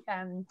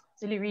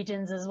Zulu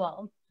regions as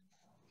well?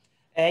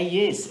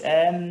 Yes.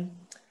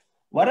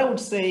 What I would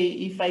say,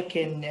 if I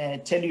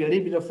can tell you a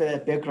little bit of a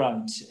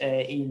background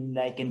in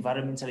like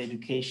environmental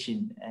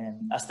education,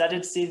 I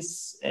started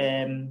since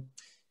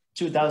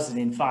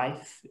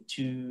 2005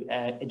 to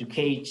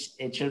educate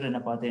children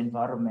about the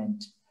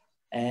environment.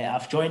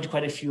 I've joined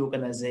quite a few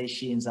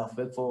organizations. I've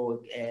worked for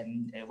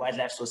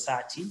Wildlife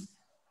Society.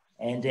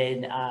 And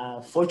then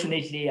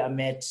fortunately, I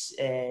met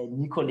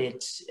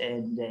Nicolette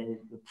and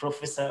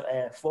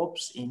Professor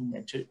Forbes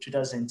in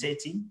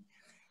 2013.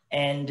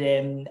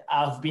 And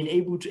I've been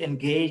able to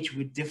engage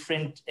with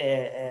different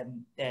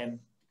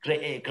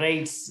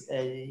grades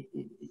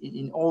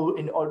in all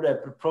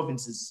the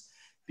provinces,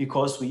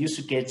 because we used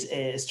to get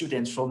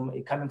students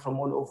coming from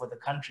all over the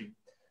country.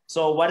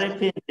 So what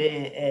happened,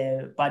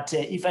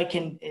 if I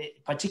can,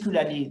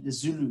 particularly the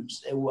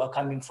Zulus who are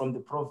coming from the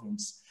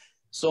province.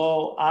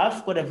 So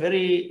I've got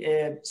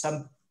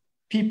some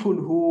people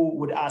who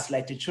would ask,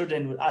 like the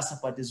children would ask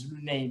about the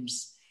Zulu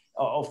names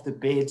of the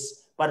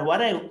birds. But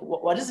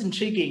what is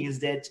intriguing is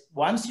that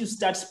once you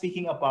start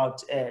speaking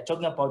about,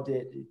 talking about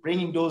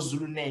bringing those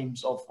Zulu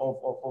names of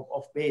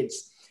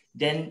birds,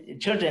 then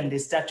children, they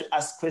start to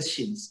ask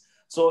questions.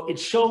 So it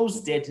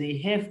shows that they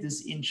have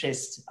this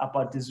interest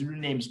about the Zulu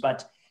names,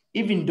 but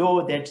even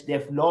though that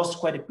they've lost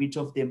quite a bit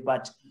of them,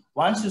 but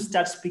once you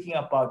start speaking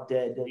about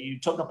you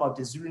talk about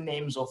the Zulu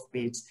names of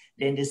birds,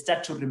 then they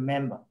start to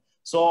remember.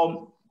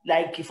 So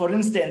like, for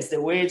instance, the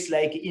words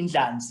like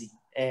Indlanzi,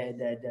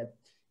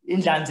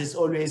 Indlands has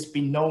always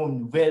been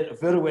known, very,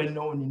 very well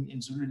known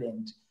in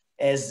Zululand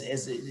as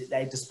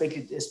like the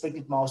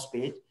speckled mouse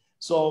bird.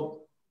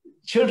 So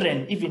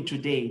children, even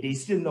today, they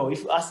still know.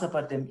 If you ask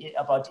about them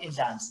about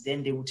Indlands,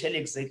 then they will tell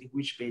exactly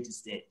which bird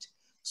is that.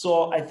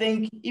 So I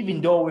think even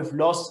though we've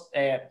lost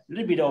a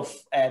little bit of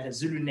the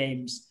Zulu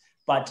names,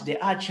 but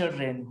there are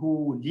children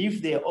who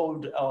leave the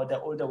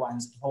older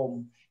ones at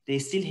home, they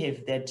still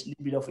have that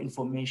little bit of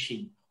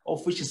information,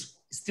 of which is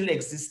still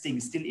existing,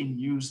 still in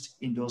use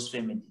in those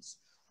families,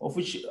 of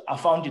which I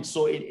found it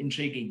so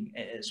intriguing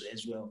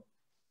as well.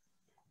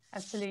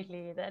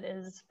 Absolutely, that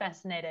is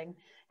fascinating.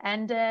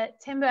 And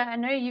Timber, I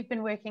know you've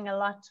been working a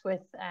lot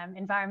with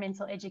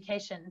environmental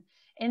education.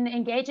 In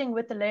engaging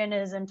with the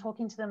learners and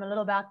talking to them a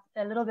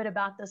little bit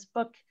about this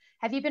book,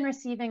 have you been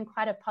receiving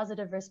quite a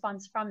positive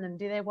response from them?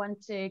 Do they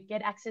want to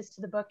get access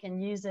to the book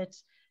and use it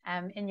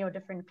in your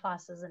different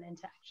classes and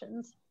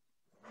interactions?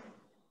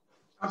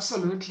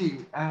 Absolutely,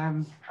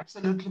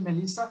 absolutely,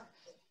 Melissa.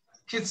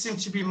 Kids seem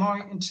to be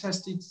more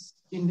interested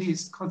in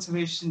these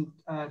conservation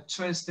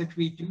choices that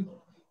we do.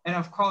 And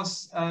of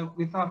course,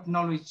 without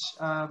knowledge,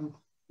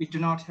 we do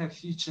not have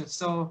future.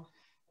 So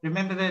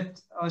remember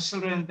that our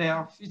children, they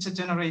are future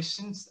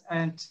generations,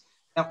 and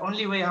the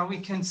only way how we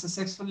can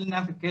successfully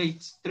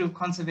navigate through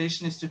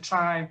conservation is to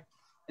try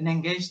and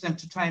engage them,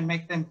 to try and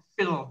make them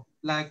feel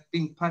like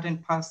being part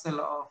and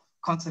parcel of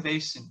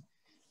conservation.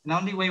 And the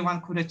only way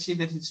one could achieve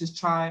that is to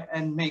try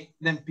and make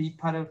them be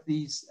part of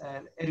these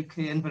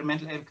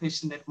environmental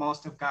education that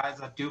most of guys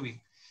are doing.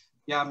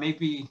 Yeah,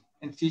 maybe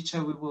in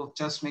future we will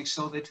just make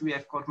sure that we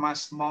have got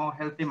much more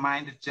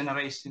healthy-minded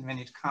generation when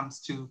it comes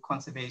to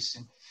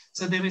conservation.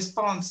 So the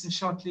response,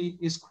 shortly,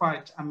 is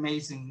quite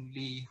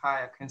amazingly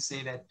high. I can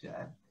say that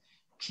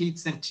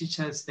kids and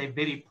teachers, they're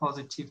very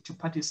positive to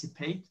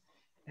participate.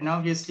 And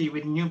obviously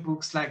with new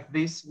books like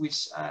this,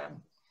 which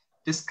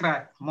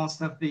describe most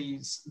of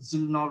these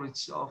Zulu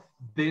knowledge of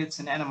birds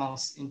and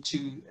animals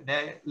into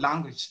their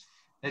language,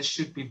 that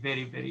should be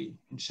very, very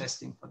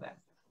interesting for them.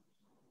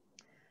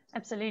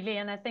 Absolutely,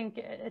 and I think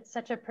it's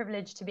such a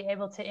privilege to be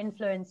able to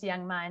influence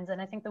young minds,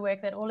 and I think the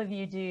work that all of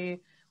you do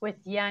with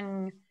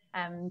young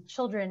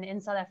children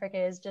in South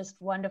Africa is just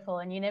wonderful,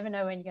 and you never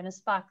know when you're going to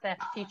spark that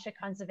future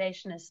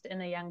conservationist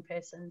in a young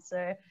person.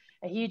 So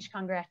a huge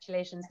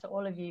congratulations to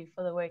all of you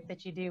for the work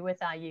that you do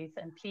with our youth,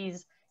 and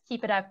please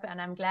keep it up,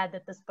 and I'm glad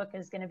that this book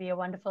is going to be a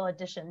wonderful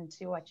addition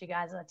to what you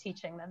guys are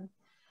teaching them.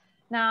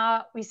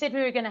 Now, we said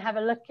we were going to have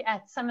a look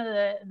at some of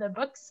the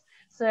books.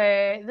 So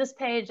this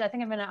page, I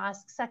think I'm going to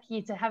ask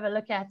Saki to have a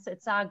look at.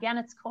 It's our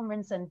gannets,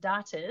 cormorants, and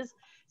darters.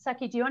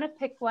 Saki, do you want to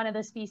pick one of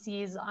the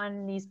species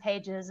on these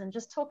pages and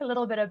just talk a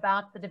little bit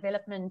about the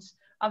development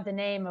of the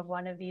name of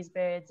one of these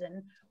birds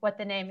and what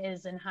the name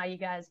is and how you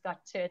guys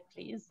got to it,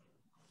 please?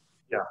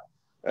 Yeah,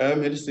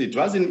 it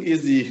wasn't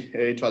easy.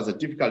 It was a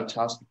difficult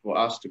task for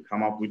us to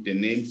come up with the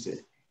names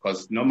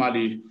because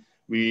normally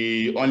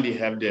we only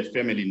have the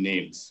family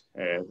names.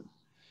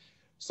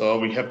 So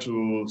we have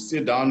to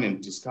sit down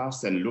and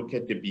discuss and look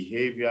at the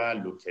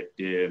behavior, look at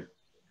the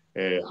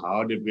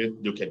how the bird,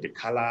 look at the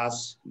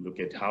colors, look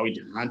at how it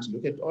hunts,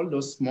 look at all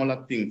those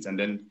smaller things, and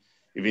then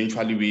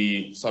eventually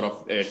we sort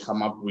of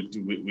come up with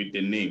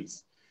the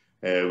names.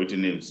 If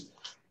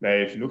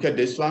you look at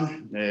this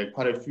one,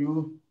 quite a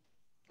few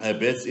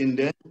birds in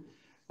there,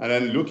 and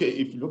then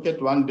if you look at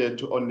one there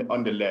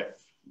on the left,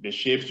 the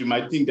shapes, you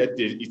might think that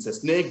it's a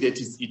snake that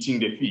is eating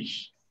the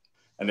fish,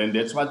 and then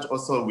that's what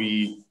also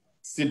we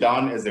sit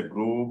down as a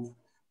group,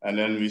 and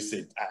then we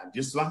said,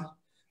 this one,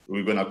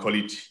 we're gonna call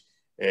it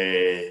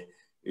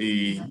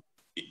Inyog.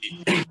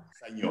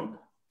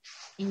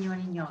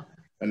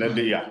 And then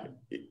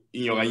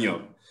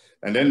Inyog.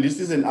 And then this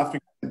is an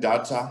African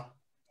darter.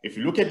 If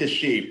you look at the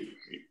shape,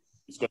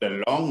 it's got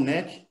a long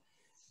neck.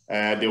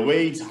 The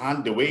way it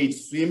hunts, the way it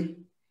swims,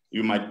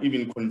 you might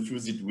even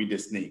confuse it with the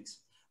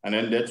snakes. And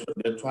then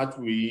that's what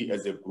we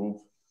as a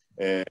group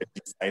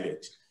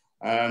decided.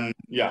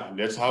 Yeah,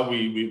 that's how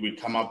we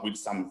come up with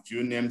some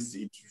few names.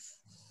 There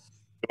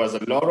was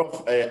a lot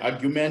of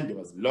argument. There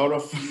was a lot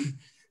of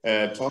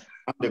talk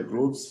about the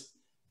groups.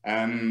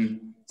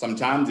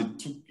 Sometimes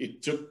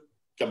it took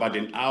about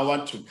an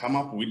hour to come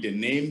up with the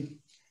name,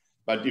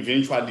 but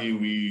eventually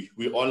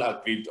we all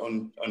agreed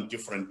on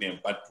different names.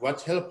 But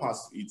what helped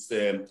us, it's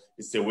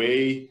the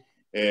way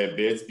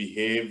birds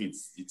behave.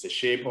 It's the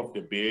shape of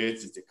the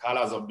birds. It's the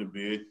colors of the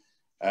bird.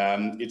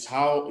 It's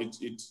how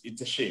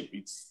it's a shape.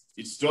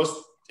 It's just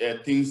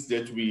things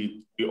that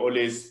we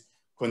always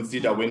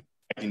consider when we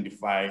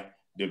identify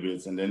the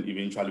birds, and then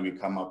eventually we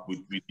come up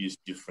with these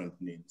different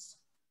names.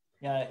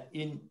 Yeah,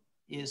 in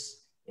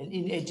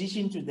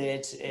addition to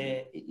that,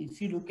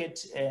 if you look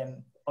at,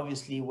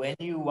 obviously, when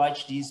you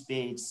watch these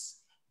birds,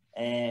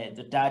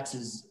 the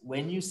darters,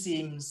 when you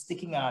see them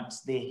sticking out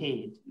their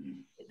head,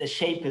 the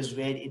shape is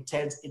red, it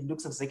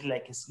looks exactly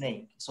like a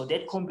snake. So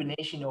that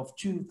combination of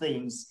two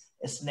things,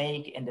 a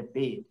snake and a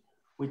bird,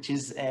 which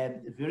is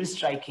very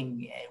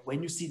striking.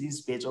 When you see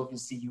these birds,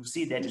 obviously you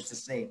see that it's a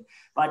snake.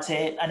 But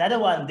another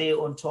one there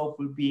on top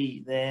will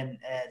be the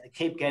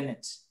Cape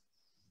Gannet.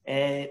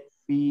 The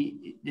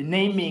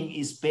naming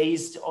is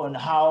based on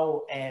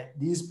how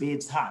these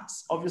birds hunt.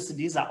 Obviously,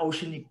 these are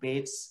oceanic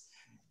birds.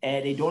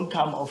 They don't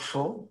come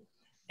offshore.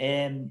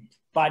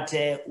 But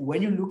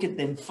when you look at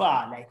them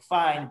far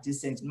in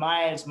distance,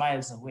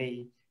 miles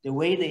away, the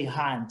way they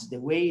hunt, the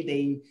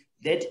way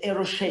that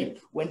arrow shape,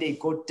 when they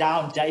go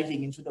down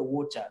diving into the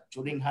water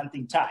during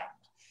hunting time,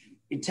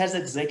 it tells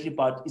exactly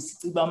about its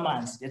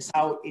Ibaman's. That's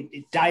how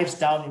it dives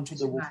down into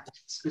the water.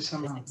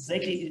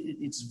 Exactly,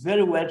 it's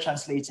very well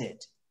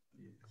translated.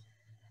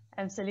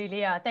 Absolutely,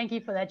 yeah. Thank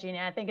you for that,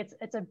 Junior. I think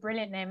it's a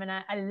brilliant name, and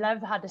I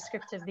love how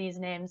descriptive these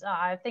names are.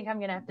 I think I'm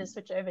going to have to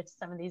switch over to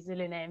some of these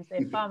Zulu names.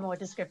 They're far more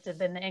descriptive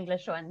than the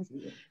English ones.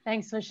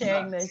 Thanks for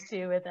sharing those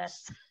two with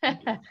us.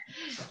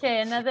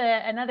 Okay,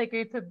 another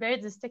group of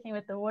birds is sticking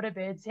with the water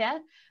birds here.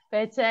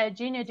 But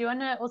Junior, do you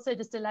want to also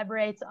just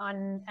elaborate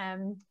on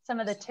some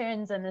of the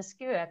terns and the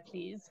skua,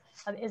 please?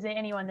 Is there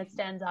anyone that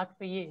stands out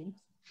for you?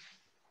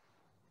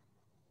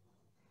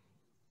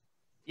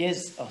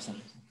 Yes,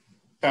 awesome.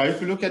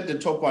 If you look at the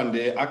top one,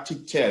 the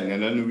Arctic tern,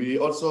 and then we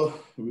also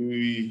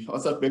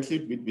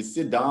basically we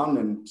sit down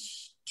and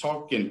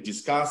talk and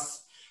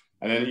discuss,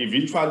 and then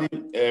eventually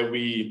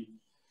we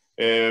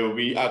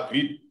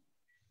agreed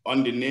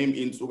on the name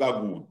in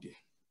Tsugagud.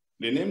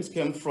 The names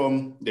came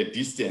from the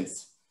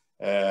distance,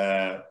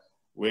 where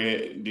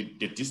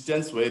the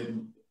distance where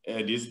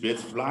these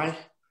birds fly,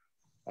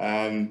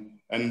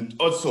 and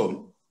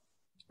also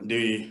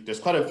there's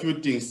quite a few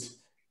things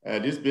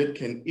this bird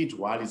can eat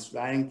while it's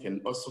flying, can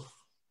also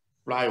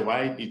fly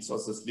while it's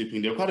also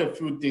sleeping. There are quite a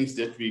few things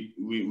that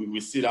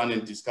we sit down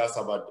and discuss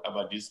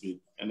about this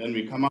bird, and then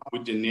we come up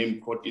with a name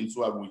called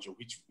Insuagucho,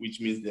 which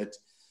means that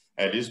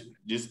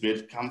this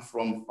bird comes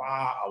from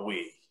far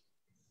away.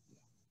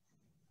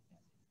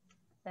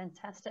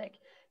 Fantastic.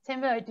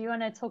 Tembo, do you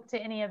want to talk to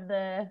any of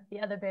the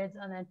other birds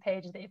on that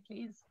page there,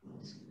 please?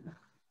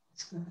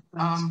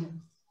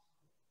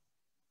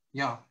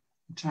 Yeah,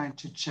 I'm trying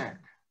to check.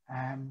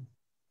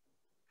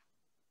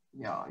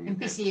 Yeah,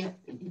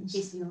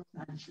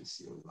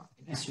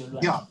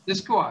 yeah,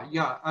 this cool.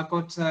 Yeah, I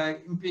got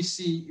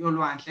MPC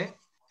Yolwandle.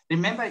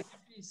 Remember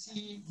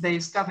MPC,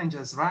 they're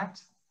scavengers,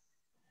 right?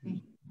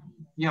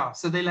 Yeah,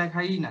 so they're like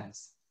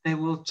hyenas. They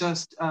will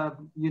just,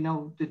 you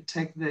know,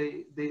 detect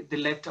the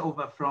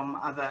leftover from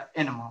other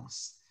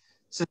animals.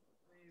 So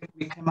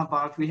we came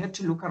about, we had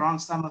to look around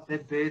some of the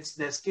birds,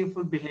 their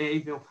skillful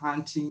behavior of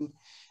hunting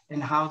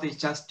and how they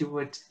just do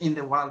it in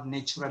the wild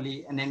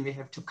naturally. And then we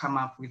have to come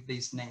up with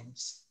these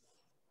names.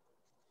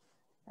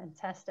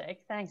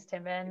 Fantastic. Thanks,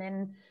 Timber. And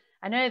then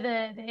I know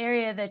the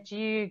area that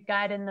you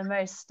guide in the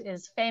most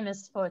is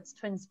famous for its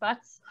twin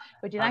spots.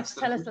 Would you like to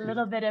tell us a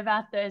little bit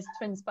about those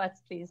twin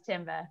spots, please,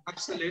 Timber?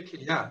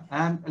 Absolutely, yeah.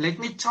 Let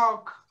me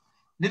talk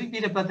a little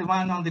bit about the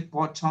one on the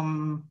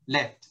bottom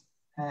left,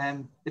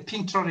 the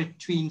pink-throated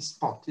twin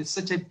spot. It's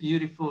such a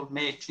beautiful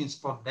male twin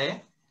spot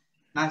there.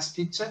 Nice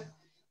picture.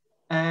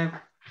 The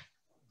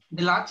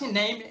Latin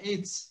name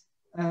is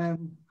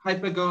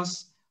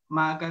Hypagos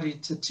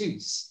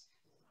margaritatus.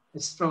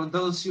 It's for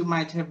those who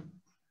might have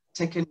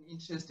taken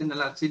interest in the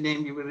Latin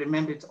name, you will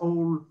remember it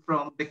all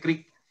from the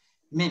Greek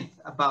myth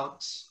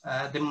about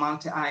the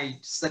multi-eyed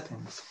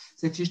serpent.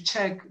 So if you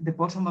check the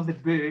bottom of the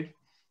bird,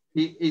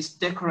 it is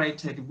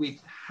decorated with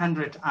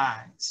 100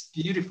 eyes,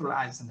 beautiful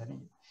eyes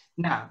underneath.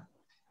 Now,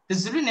 the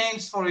Zulu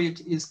names for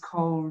it is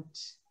called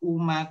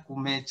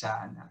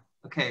Umagumejana.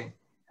 Okay,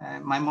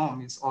 my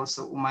mom is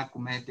also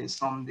Umagumede, is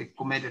from the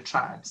Gumede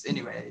tribes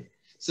anyway.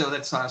 So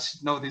that's why I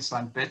should know this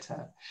one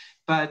better.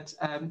 But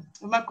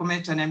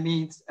Umagumejana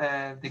means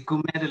the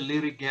Gumede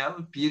little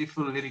girl,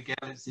 beautiful little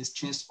girl as this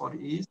twin spot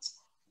is.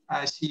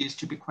 She used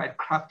to be quite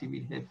crafty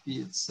with her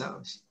beads.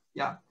 So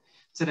yeah,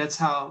 so that's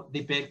how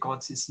the bird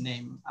got his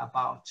name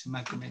about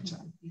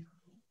Umagumejana.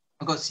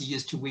 Because she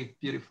used to weave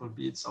beautiful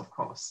beads, of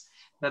course.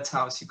 That's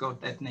how she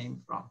got that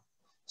name from.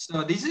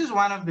 So this is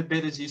one of the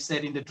birds, as you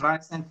said, in the dry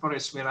sand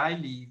forest where I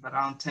live,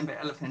 around Tembe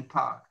Elephant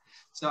Park.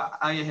 So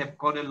I have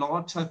got a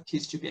lot of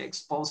kids to be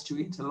exposed to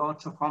it, a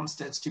lot of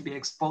homesteads to be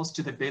exposed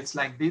to the birds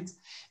like this.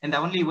 And the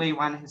only way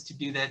one has to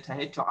do that, I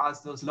had to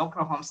ask those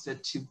local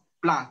homesteads to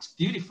plant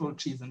beautiful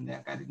trees in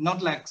their garden,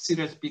 not like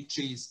serious big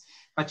trees,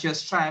 but your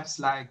stripes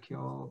like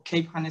your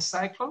Cape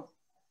honeysuckle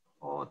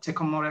or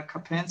Tecomora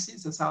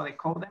capensis, that's how they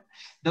call them.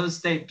 Those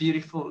stay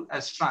beautiful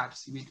as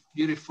stripes with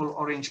beautiful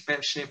orange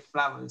pear-shaped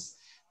flowers.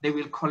 They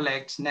will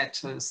collect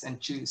nectars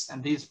and juice.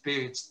 And these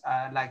birds,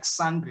 like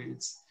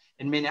sunbirds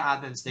and many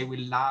others, they will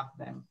love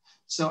them.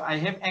 So I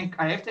have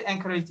to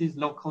encourage these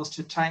locals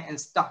to try and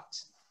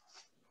start,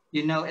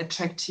 you know,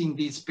 attracting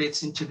these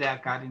birds into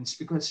their gardens.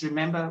 Because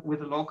remember, with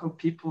the local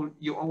people,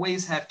 you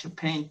always have to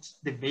paint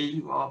the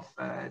value of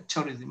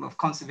tourism, of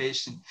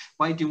conservation.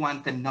 Why do you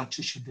want them not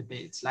to shoot the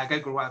birds? Like I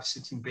grew up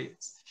shooting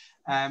birds.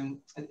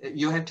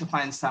 You have to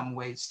find some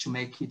ways to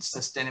make it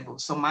sustainable.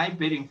 So my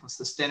bidding for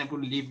sustainable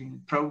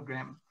living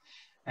program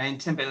in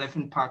Tembe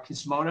Elephant Park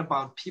is more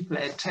about people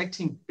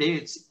attracting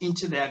birds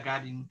into their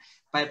garden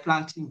by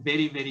planting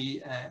very,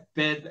 very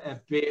bird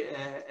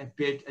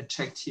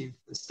attractive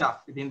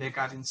stuff within their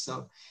garden.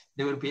 So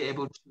they will be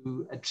able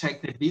to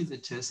attract the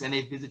visitors when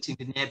they're visiting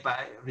the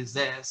nearby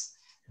reserves.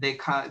 They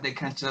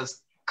can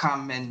just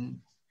come and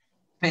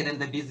pay them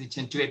the visit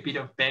and do a bit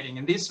of bedding.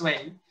 And this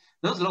way,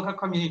 those local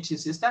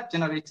communities, you start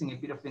generating a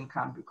bit of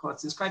income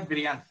because it's quite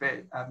very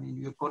unfair. I mean,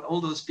 you've got all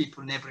those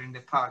people neighboring the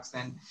parks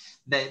and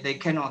they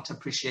cannot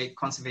appreciate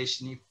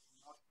conservation if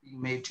not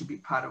being made to be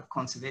part of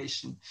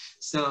conservation.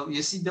 So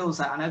you see, those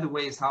are another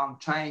ways how I'm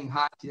trying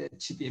hard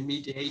to be a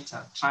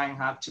mediator, trying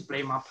hard to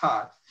play my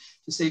part,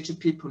 to say to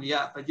people,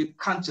 yeah, but you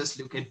can't just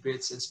look at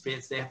birds as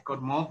birds. They have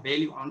got more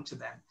value onto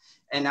them.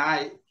 And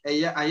I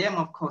am,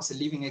 of course, a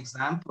living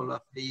example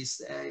of this,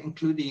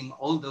 including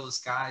all those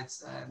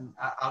guides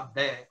out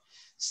there.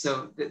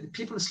 So the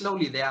people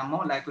slowly, they are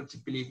more likely to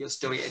believe your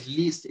story, at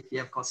least if you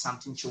have got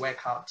something to work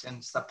out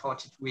and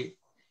support it with.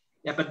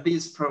 Yeah, but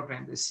these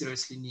programs, they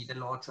seriously need a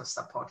lot of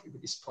support if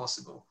it is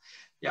possible.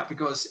 Yeah,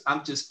 because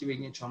I'm just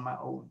doing it on my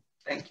own.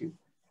 Thank you.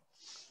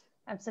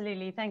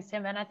 Absolutely. Thanks,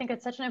 Tim. And I think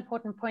it's such an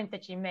important point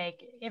that you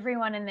make.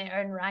 Everyone in their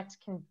own right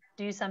can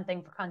do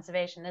something for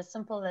conservation, as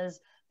simple as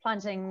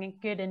planting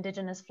good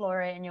indigenous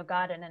flora in your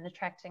garden and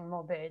attracting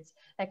more birds.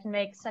 That can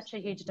make such a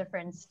huge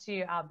difference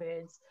to our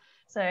birds.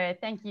 So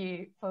thank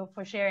you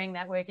for sharing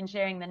that work and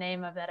sharing the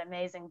name of that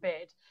amazing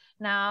bird.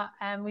 Now,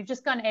 we've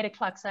just gone 8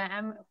 o'clock, so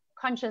I'm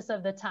conscious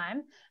of the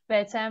time.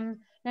 But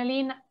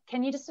Noleen,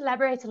 can you just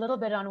elaborate a little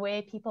bit on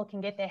where people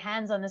can get their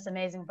hands on this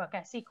amazing book?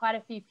 I see quite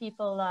a few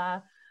people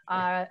are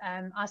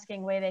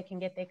asking where they can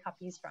get their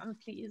copies from,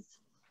 please.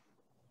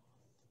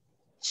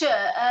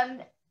 Sure.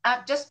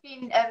 I've just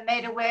been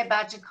made aware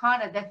by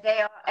Jacana that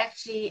they are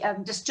actually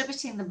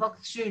distributing the book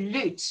through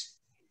Loot.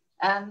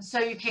 So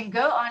you can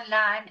go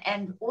online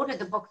and order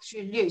the book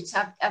through Loot.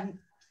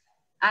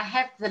 I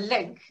have the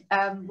link,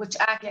 which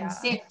I can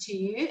send to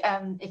you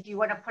if you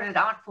want to put it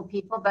out for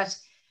people. But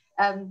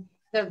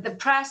the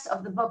price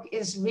of the book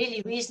is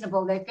really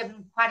reasonable. They've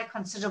given quite a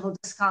considerable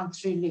discount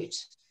through Loot.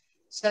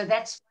 So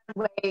that's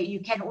one way you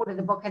can order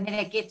the book and then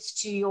it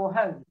gets to your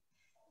home.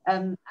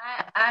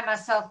 I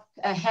myself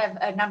have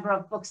a number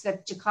of books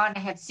that Jacana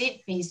had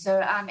sent me, so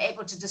I'm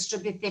able to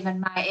distribute them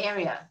in my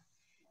area.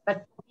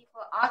 But for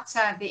people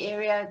outside the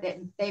area,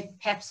 they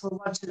perhaps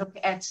will want to look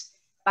at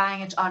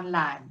buying it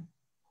online.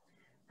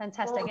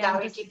 Fantastic. Or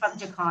directly from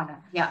Jacana,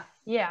 yeah.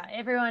 Yeah,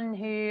 everyone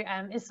who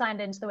is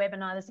signed into the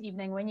webinar this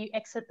evening, when you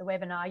exit the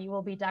webinar, you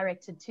will be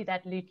directed to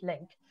that Loot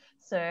link.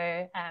 So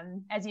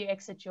as you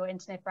exit, your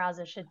internet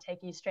browser should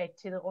take you straight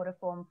to the order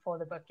form for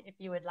the book if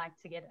you would like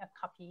to get a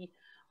copy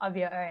of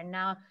your own.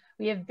 Now,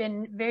 we have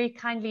been very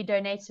kindly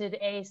donated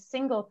a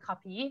single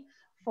copy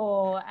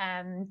for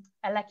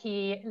a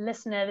lucky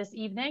listener this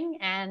evening,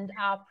 and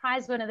our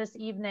prize winner this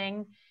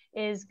evening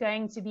is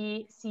going to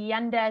be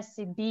Sianda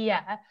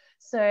Sibia.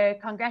 So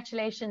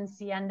congratulations,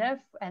 Sianda,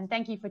 and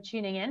thank you for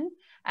tuning in.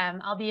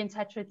 I'll be in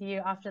touch with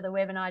you after the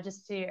webinar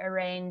just to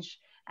arrange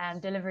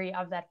delivery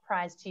of that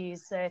prize to you.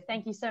 So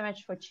thank you so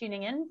much for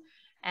tuning in,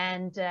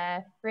 and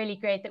really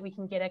great that we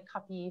can get a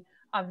copy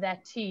of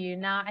that to you.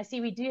 Now, I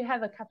see we do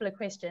have a couple of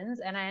questions,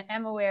 and I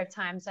am aware of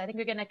time, so I think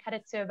we're going to cut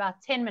it to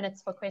about 10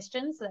 minutes for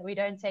questions so that we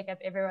don't take up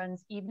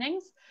everyone's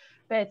evenings.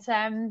 But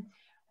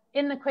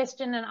in the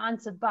question and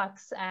answer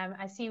box,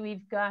 I see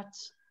we've got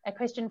a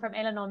question from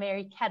Eleanor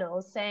Mary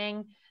Cadell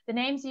saying, the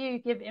names you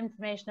give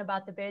information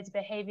about the bird's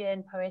behavior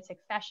in poetic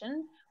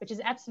fashion, which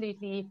is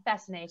absolutely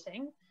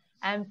fascinating.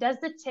 Does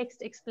the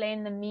text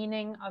explain the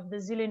meaning of the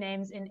Zulu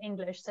names in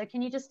English? So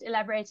can you just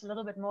elaborate a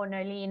little bit more,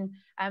 Noleen,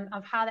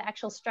 of how the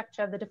actual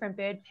structure of the different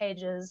bird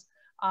pages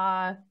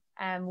are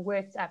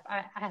worked up?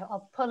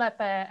 I'll pull up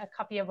a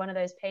copy of one of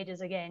those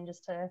pages again,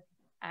 just to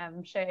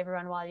show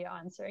everyone while you're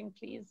answering,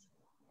 please.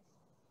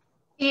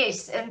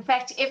 Yes, in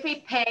fact,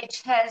 every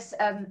page has,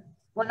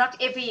 well, not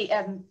every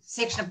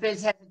section of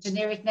birds has a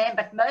generic name,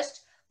 but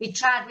most, we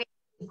tried where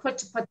we could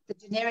to put the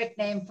generic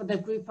name for the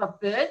group of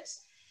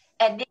birds,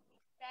 and then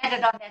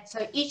expanded on that.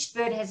 So each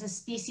bird has a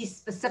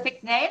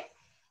species-specific name,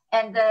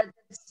 and the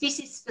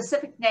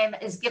species-specific name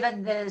is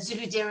given the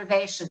Zulu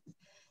derivation.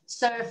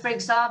 So, for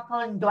example,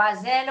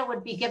 Ndwazela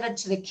would be given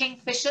to the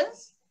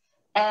kingfishers,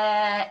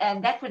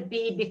 and that would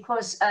be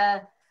because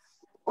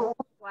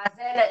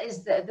Ndwazela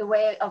is the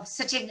way of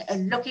sitting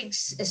and looking,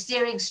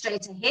 steering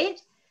straight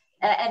ahead.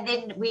 And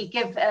then we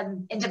give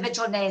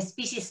individual names,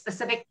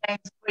 species-specific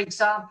names, for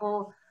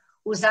example,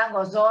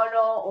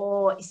 Uzangozolo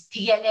or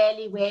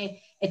Pigeleli, where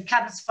it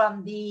comes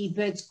from the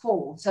bird's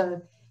call.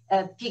 So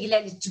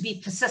Pigeleli to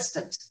be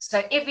persistent.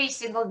 So every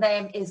single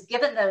name is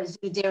given those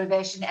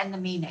derivation and the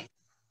meaning.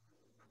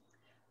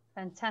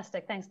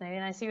 Fantastic, thanks,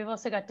 Noleen. I see we've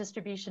also got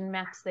distribution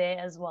maps there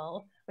as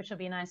well, which will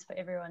be nice for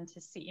everyone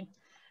to see.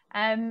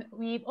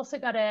 We've also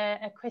got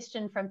a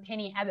question from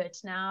Penny Abbott.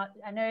 Now,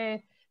 I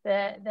know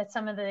that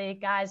some of the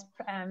guys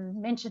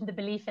mentioned the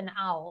belief in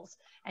owls,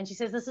 and she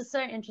says, this is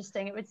so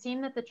interesting. It would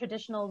seem that the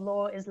traditional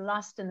law is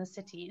lost in the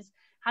cities.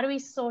 How do we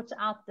sort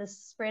out this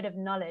spread of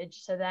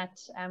knowledge so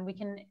that we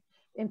can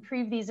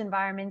improve these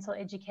environmental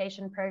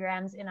education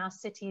programs in our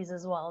cities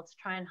as well, to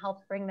try and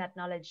help bring that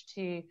knowledge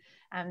to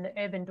the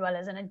urban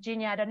dwellers? And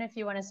Junior, I don't know if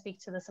you want to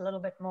speak to this a little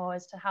bit more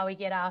as to how we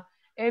get our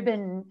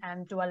urban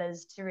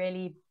dwellers to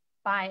really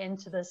buy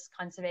into this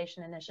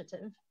conservation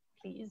initiative,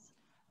 please.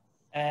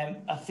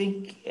 I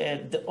think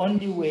the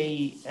only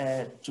way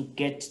to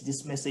get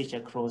this message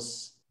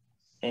across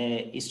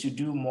is to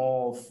do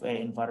more of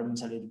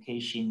environmental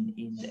education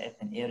in the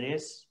urban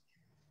areas,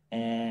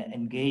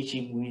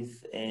 engaging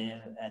with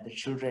the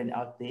children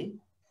out there.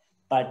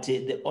 But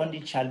the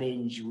only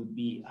challenge would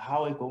be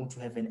how are we going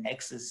to have an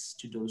access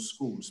to those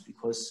schools?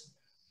 Because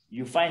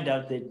you find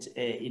out that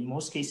in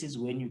most cases,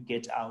 when you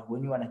get out,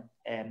 when you want to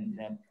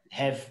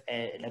have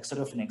like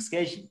sort of an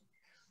excursion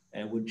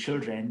with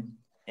children,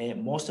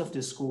 most of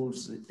the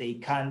schools, they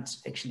can't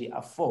actually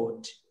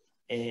afford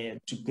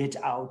to get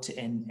out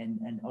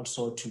and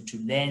also to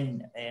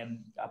learn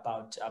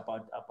about our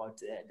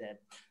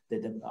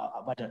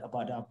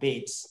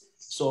birds.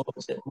 So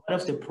one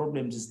of the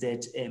problems is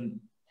that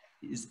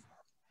is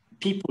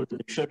people,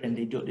 the children,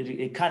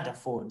 they can't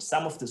afford.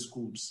 Some of the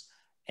schools,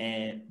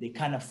 they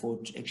can't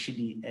afford to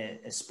actually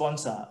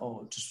sponsor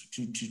or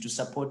to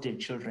support their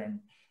children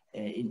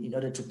in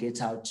order to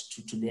get out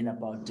to learn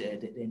about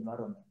the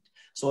environment.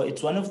 So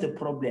it's one of the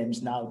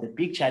problems now. The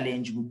big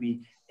challenge would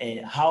be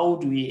how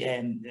do we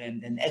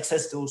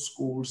access those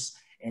schools,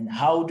 and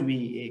how do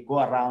we go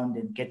around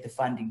and get the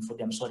funding for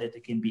them so that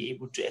they can be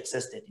able to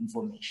access that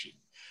information.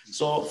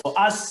 So for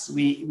us,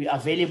 we are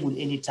available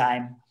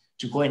anytime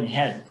to go and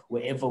help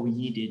wherever we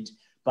need it.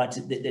 But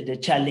the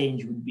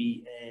challenge would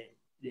be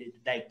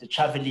like the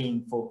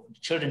traveling for the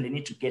children. They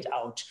need to get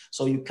out.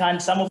 So you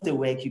can't, some of the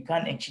work, you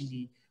can't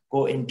actually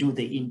go and do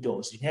the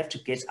indoors. You have to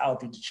get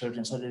out with the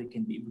children so that they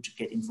can be able to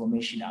get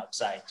information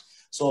outside.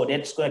 So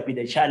that's going to be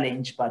the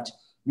challenge, but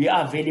we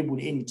are available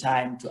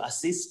anytime to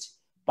assist.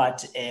 but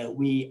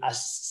we are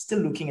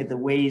still looking at the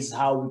ways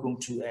how we're going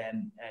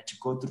to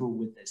go through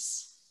with this.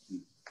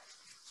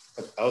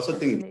 But I also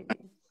think,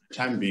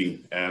 time being,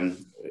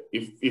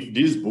 if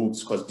these books,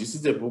 because this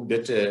is a book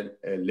that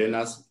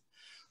learners,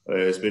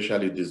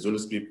 especially the Zulu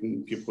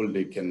speaking people,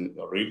 they can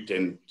read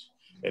and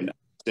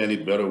understand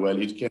it very well.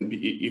 It can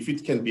be, if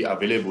it can be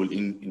available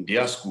in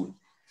their school,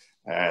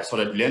 so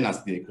that learners,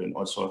 they can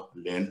also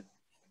learn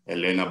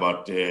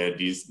about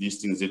these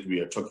things that we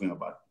are talking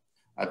about.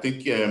 I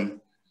think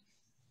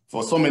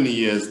for so many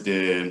years,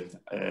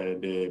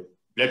 the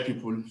Black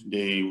people,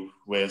 they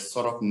were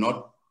sort of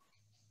not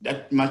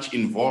that much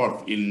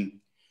involved in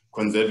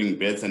conserving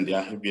birds and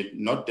their habitat,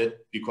 not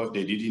that because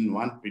they didn't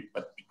want it,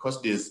 but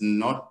because there's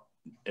not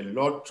a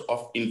lot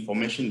of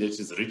information that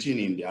is written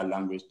in their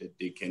language that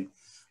they can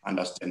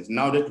understand.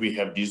 Now that we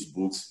have these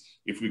books,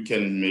 if we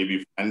can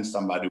maybe find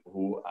somebody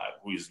who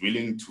is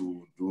willing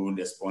to do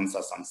the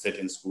sponsor some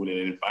certain school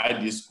and buy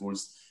these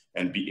schools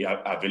and be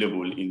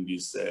available in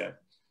this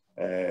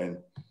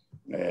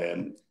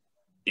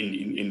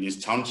in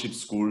these township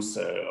schools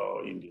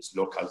or in these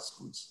local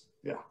schools.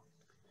 Yeah.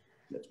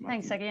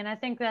 Thanks, Sagi. And I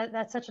think that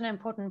that's such an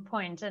important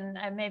point, and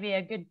maybe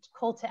a good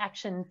call to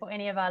action for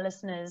any of our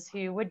listeners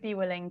who would be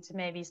willing to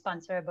maybe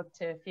sponsor a book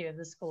to a few of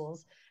the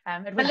schools.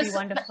 It would be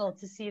wonderful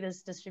to see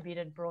this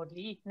distributed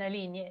broadly.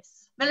 Noleen,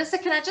 yes. Melissa,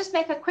 can I just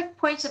make a quick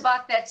point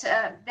about that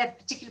that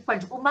particular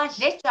point?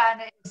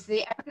 Umadletjana is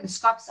the African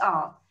Scops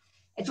owl.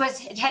 It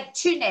had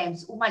two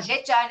names,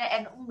 Umadletjana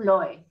and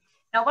Umloy.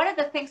 Now, one of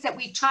the things that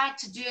we tried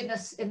to do in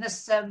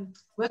this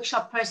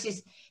workshop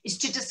process is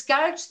to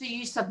discourage the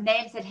use of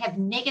names that have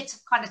negative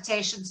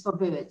connotations for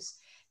birds,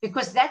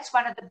 because that's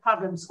one of the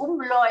problems.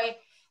 Umloy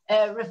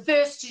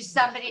refers to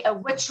somebody, a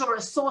witch or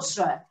a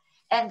sorcerer,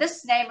 and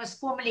this name was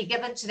formerly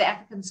given to the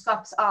African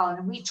Scops owl.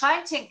 And we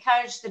tried to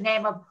encourage the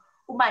name of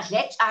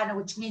Umadletjana,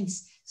 which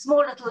means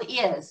small little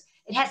ears.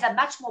 It has a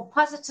much more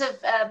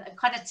positive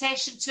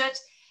connotation to it,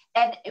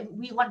 and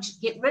we want to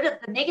get rid of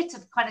the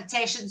negative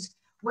connotations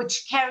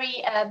which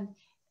carry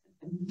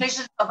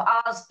vision of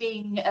owls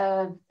being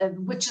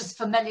witches'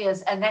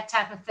 familiars and that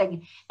type of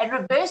thing, and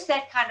reverse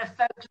that kind of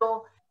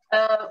folklore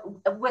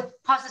with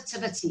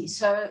positivity.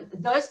 So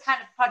those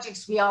kind of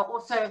projects we are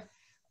also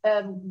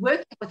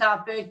working with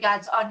our bird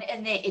guides on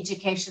in their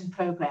education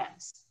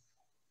programs.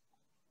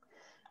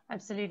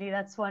 Absolutely,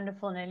 that's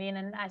wonderful, Noleen.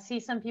 And I see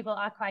some people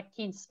are quite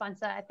keen to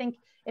sponsor. I think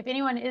if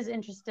anyone is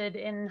interested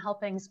in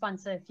helping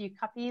sponsor a few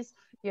copies,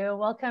 you're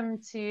welcome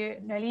to,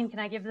 Noleen, can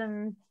I give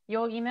them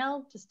your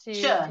email just to,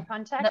 sure. to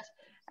contact?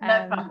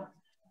 No problem.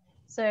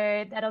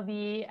 So that'll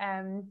be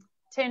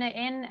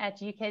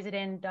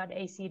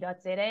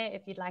turnerin@ukzn.ac.za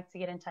if you'd like to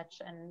get in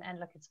touch and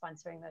look at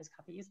sponsoring those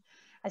copies.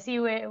 I see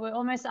we're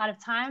almost out of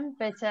time,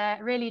 but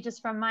really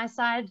just from my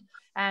side,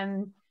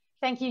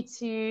 thank you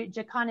to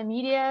Jacana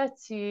Media,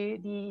 to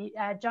the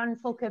John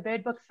Voelcker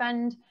Bird Book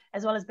Fund,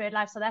 as well as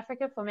BirdLife South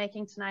Africa for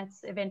making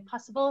tonight's event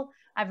possible.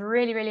 I've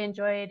really, really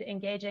enjoyed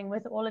engaging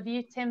with all of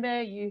you.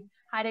 Temba, you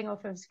hiding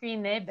off of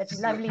screen there, but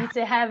lovely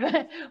to have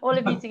all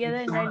of you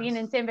together. Noleen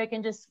and Temba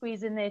can just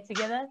squeeze in there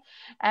together.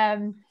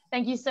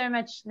 Thank you so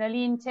much,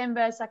 Noleen,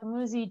 Temba,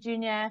 Sakamuzi,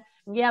 Junior,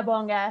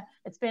 Ngiyabonga.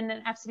 It's been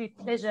an absolute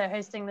pleasure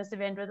hosting this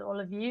event with all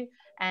of you.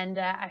 And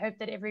I hope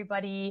that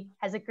everybody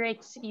has a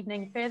great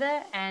evening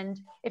further. And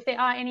if there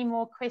are any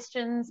more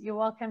questions, you're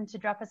welcome to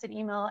drop us an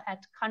email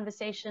at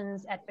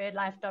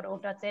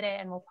conversations@birdlife.org.za,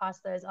 and we'll pass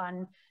those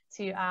on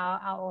to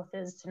our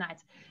authors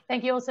tonight.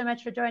 Thank you all so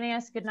much for joining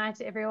us. Good night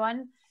to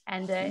everyone,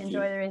 and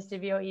enjoy the rest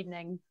of your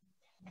evening.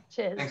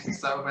 Cheers. Thank you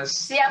so much.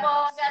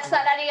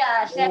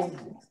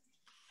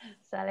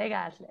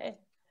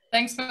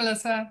 Thanks,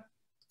 Melissa.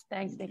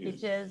 Thanks, Nikki.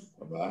 Cheers.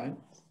 Bye-bye.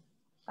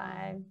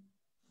 Bye.